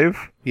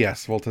 5.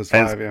 Yes, Volt is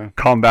 5, yeah.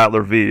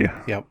 Combattler V.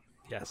 Yep.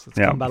 Yes, it's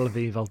Combattler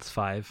V, Volt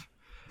 5.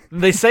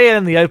 They say it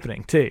in the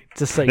opening, too,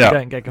 just so you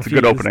don't get confused. It's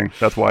a good opening.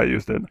 That's why I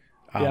used it.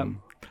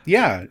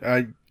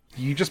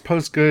 You just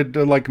post good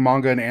like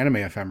manga and anime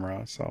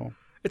ephemera, so...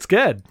 It's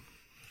good.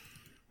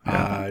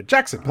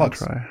 Jackson,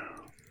 plugs.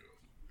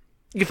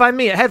 You can find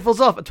me at Headfuls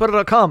Off at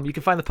twitter.com. You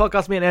can find the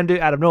podcast me and Endu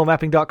at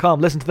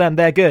abnormalmapping.com. Listen to them.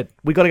 They're good.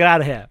 We got to get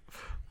out of here.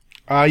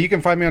 You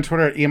can find me on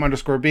Twitter at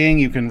em_being.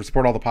 You can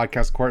support all the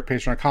podcast support at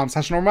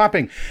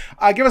patreon.com/normalmapping.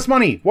 Give us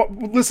money.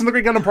 Listen to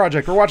the Great Gundam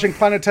Project. We're watching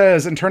Planet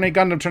Tez and Turn 8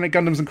 Gundam. Turn 8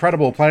 Gundam's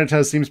incredible. Planet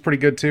Tez seems pretty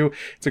good too.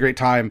 It's a great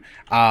time.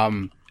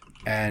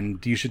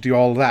 And you should do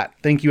all of that.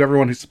 Thank you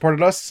everyone who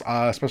supported us,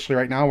 especially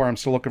right now where I'm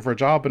still looking for a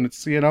job and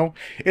it's,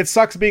 it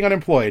sucks being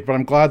unemployed, but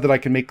I'm glad that I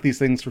can make these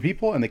things for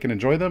people and they can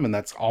enjoy them and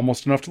that's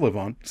almost enough to live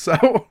on.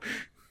 So,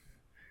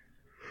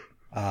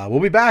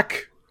 we'll be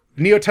back.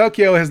 Neo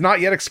Tokyo has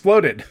not yet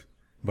exploded,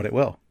 but it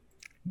will.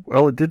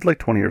 Well, it did like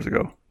 20 years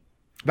ago.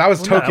 That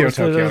was Tokyo,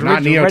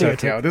 not Neo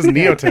Tokyo. This is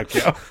Neo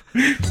Tokyo.